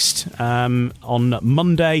 at least, on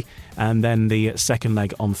Monday, and then the second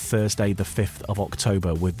leg on Thursday, the 5th of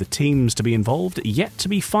October, with the teams to be involved yet to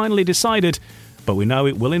be finally decided, but we know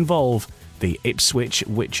it will involve the Ipswich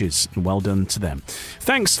Witches. Well done to them.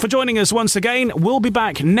 Thanks for joining us once again. We'll be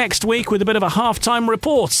back next week with a bit of a half-time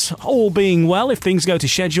report, all being well, if things go to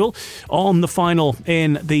schedule, on the final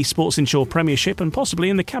in the Sports Insure Premiership and possibly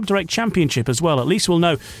in the Cab Direct Championship as well. At least we'll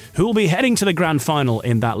know who will be heading to the grand final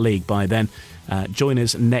in that league by then. Join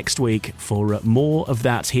us next week for more of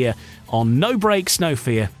that here on No Brakes, No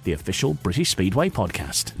Fear, the official British Speedway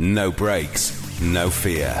podcast. No Brakes, No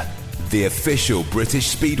Fear, the official British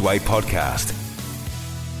Speedway podcast.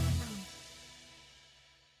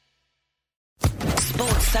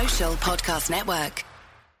 Sports Social Podcast Network.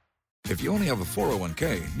 If you only have a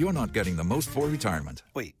 401k, you're not getting the most for retirement.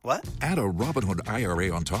 Wait, what? Add a Robinhood IRA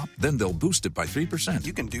on top, then they'll boost it by 3%.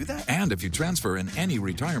 You can do that? And if you transfer in any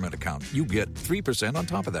retirement account, you get 3% on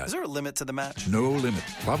top of that. Is there a limit to the match? No limit.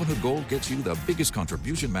 Robinhood Gold gets you the biggest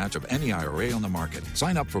contribution match of any IRA on the market.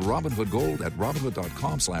 Sign up for Robinhood Gold at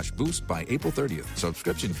Robinhood.com/boost by April 30th.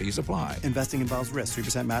 Subscription fees apply. Investing involves risk.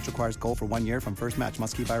 3% match requires gold for 1 year from first match.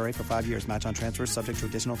 Must keep IRA for 5 years. Match on transfers subject to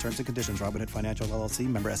additional terms and conditions. Robinhood Financial LLC,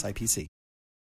 member SIPC.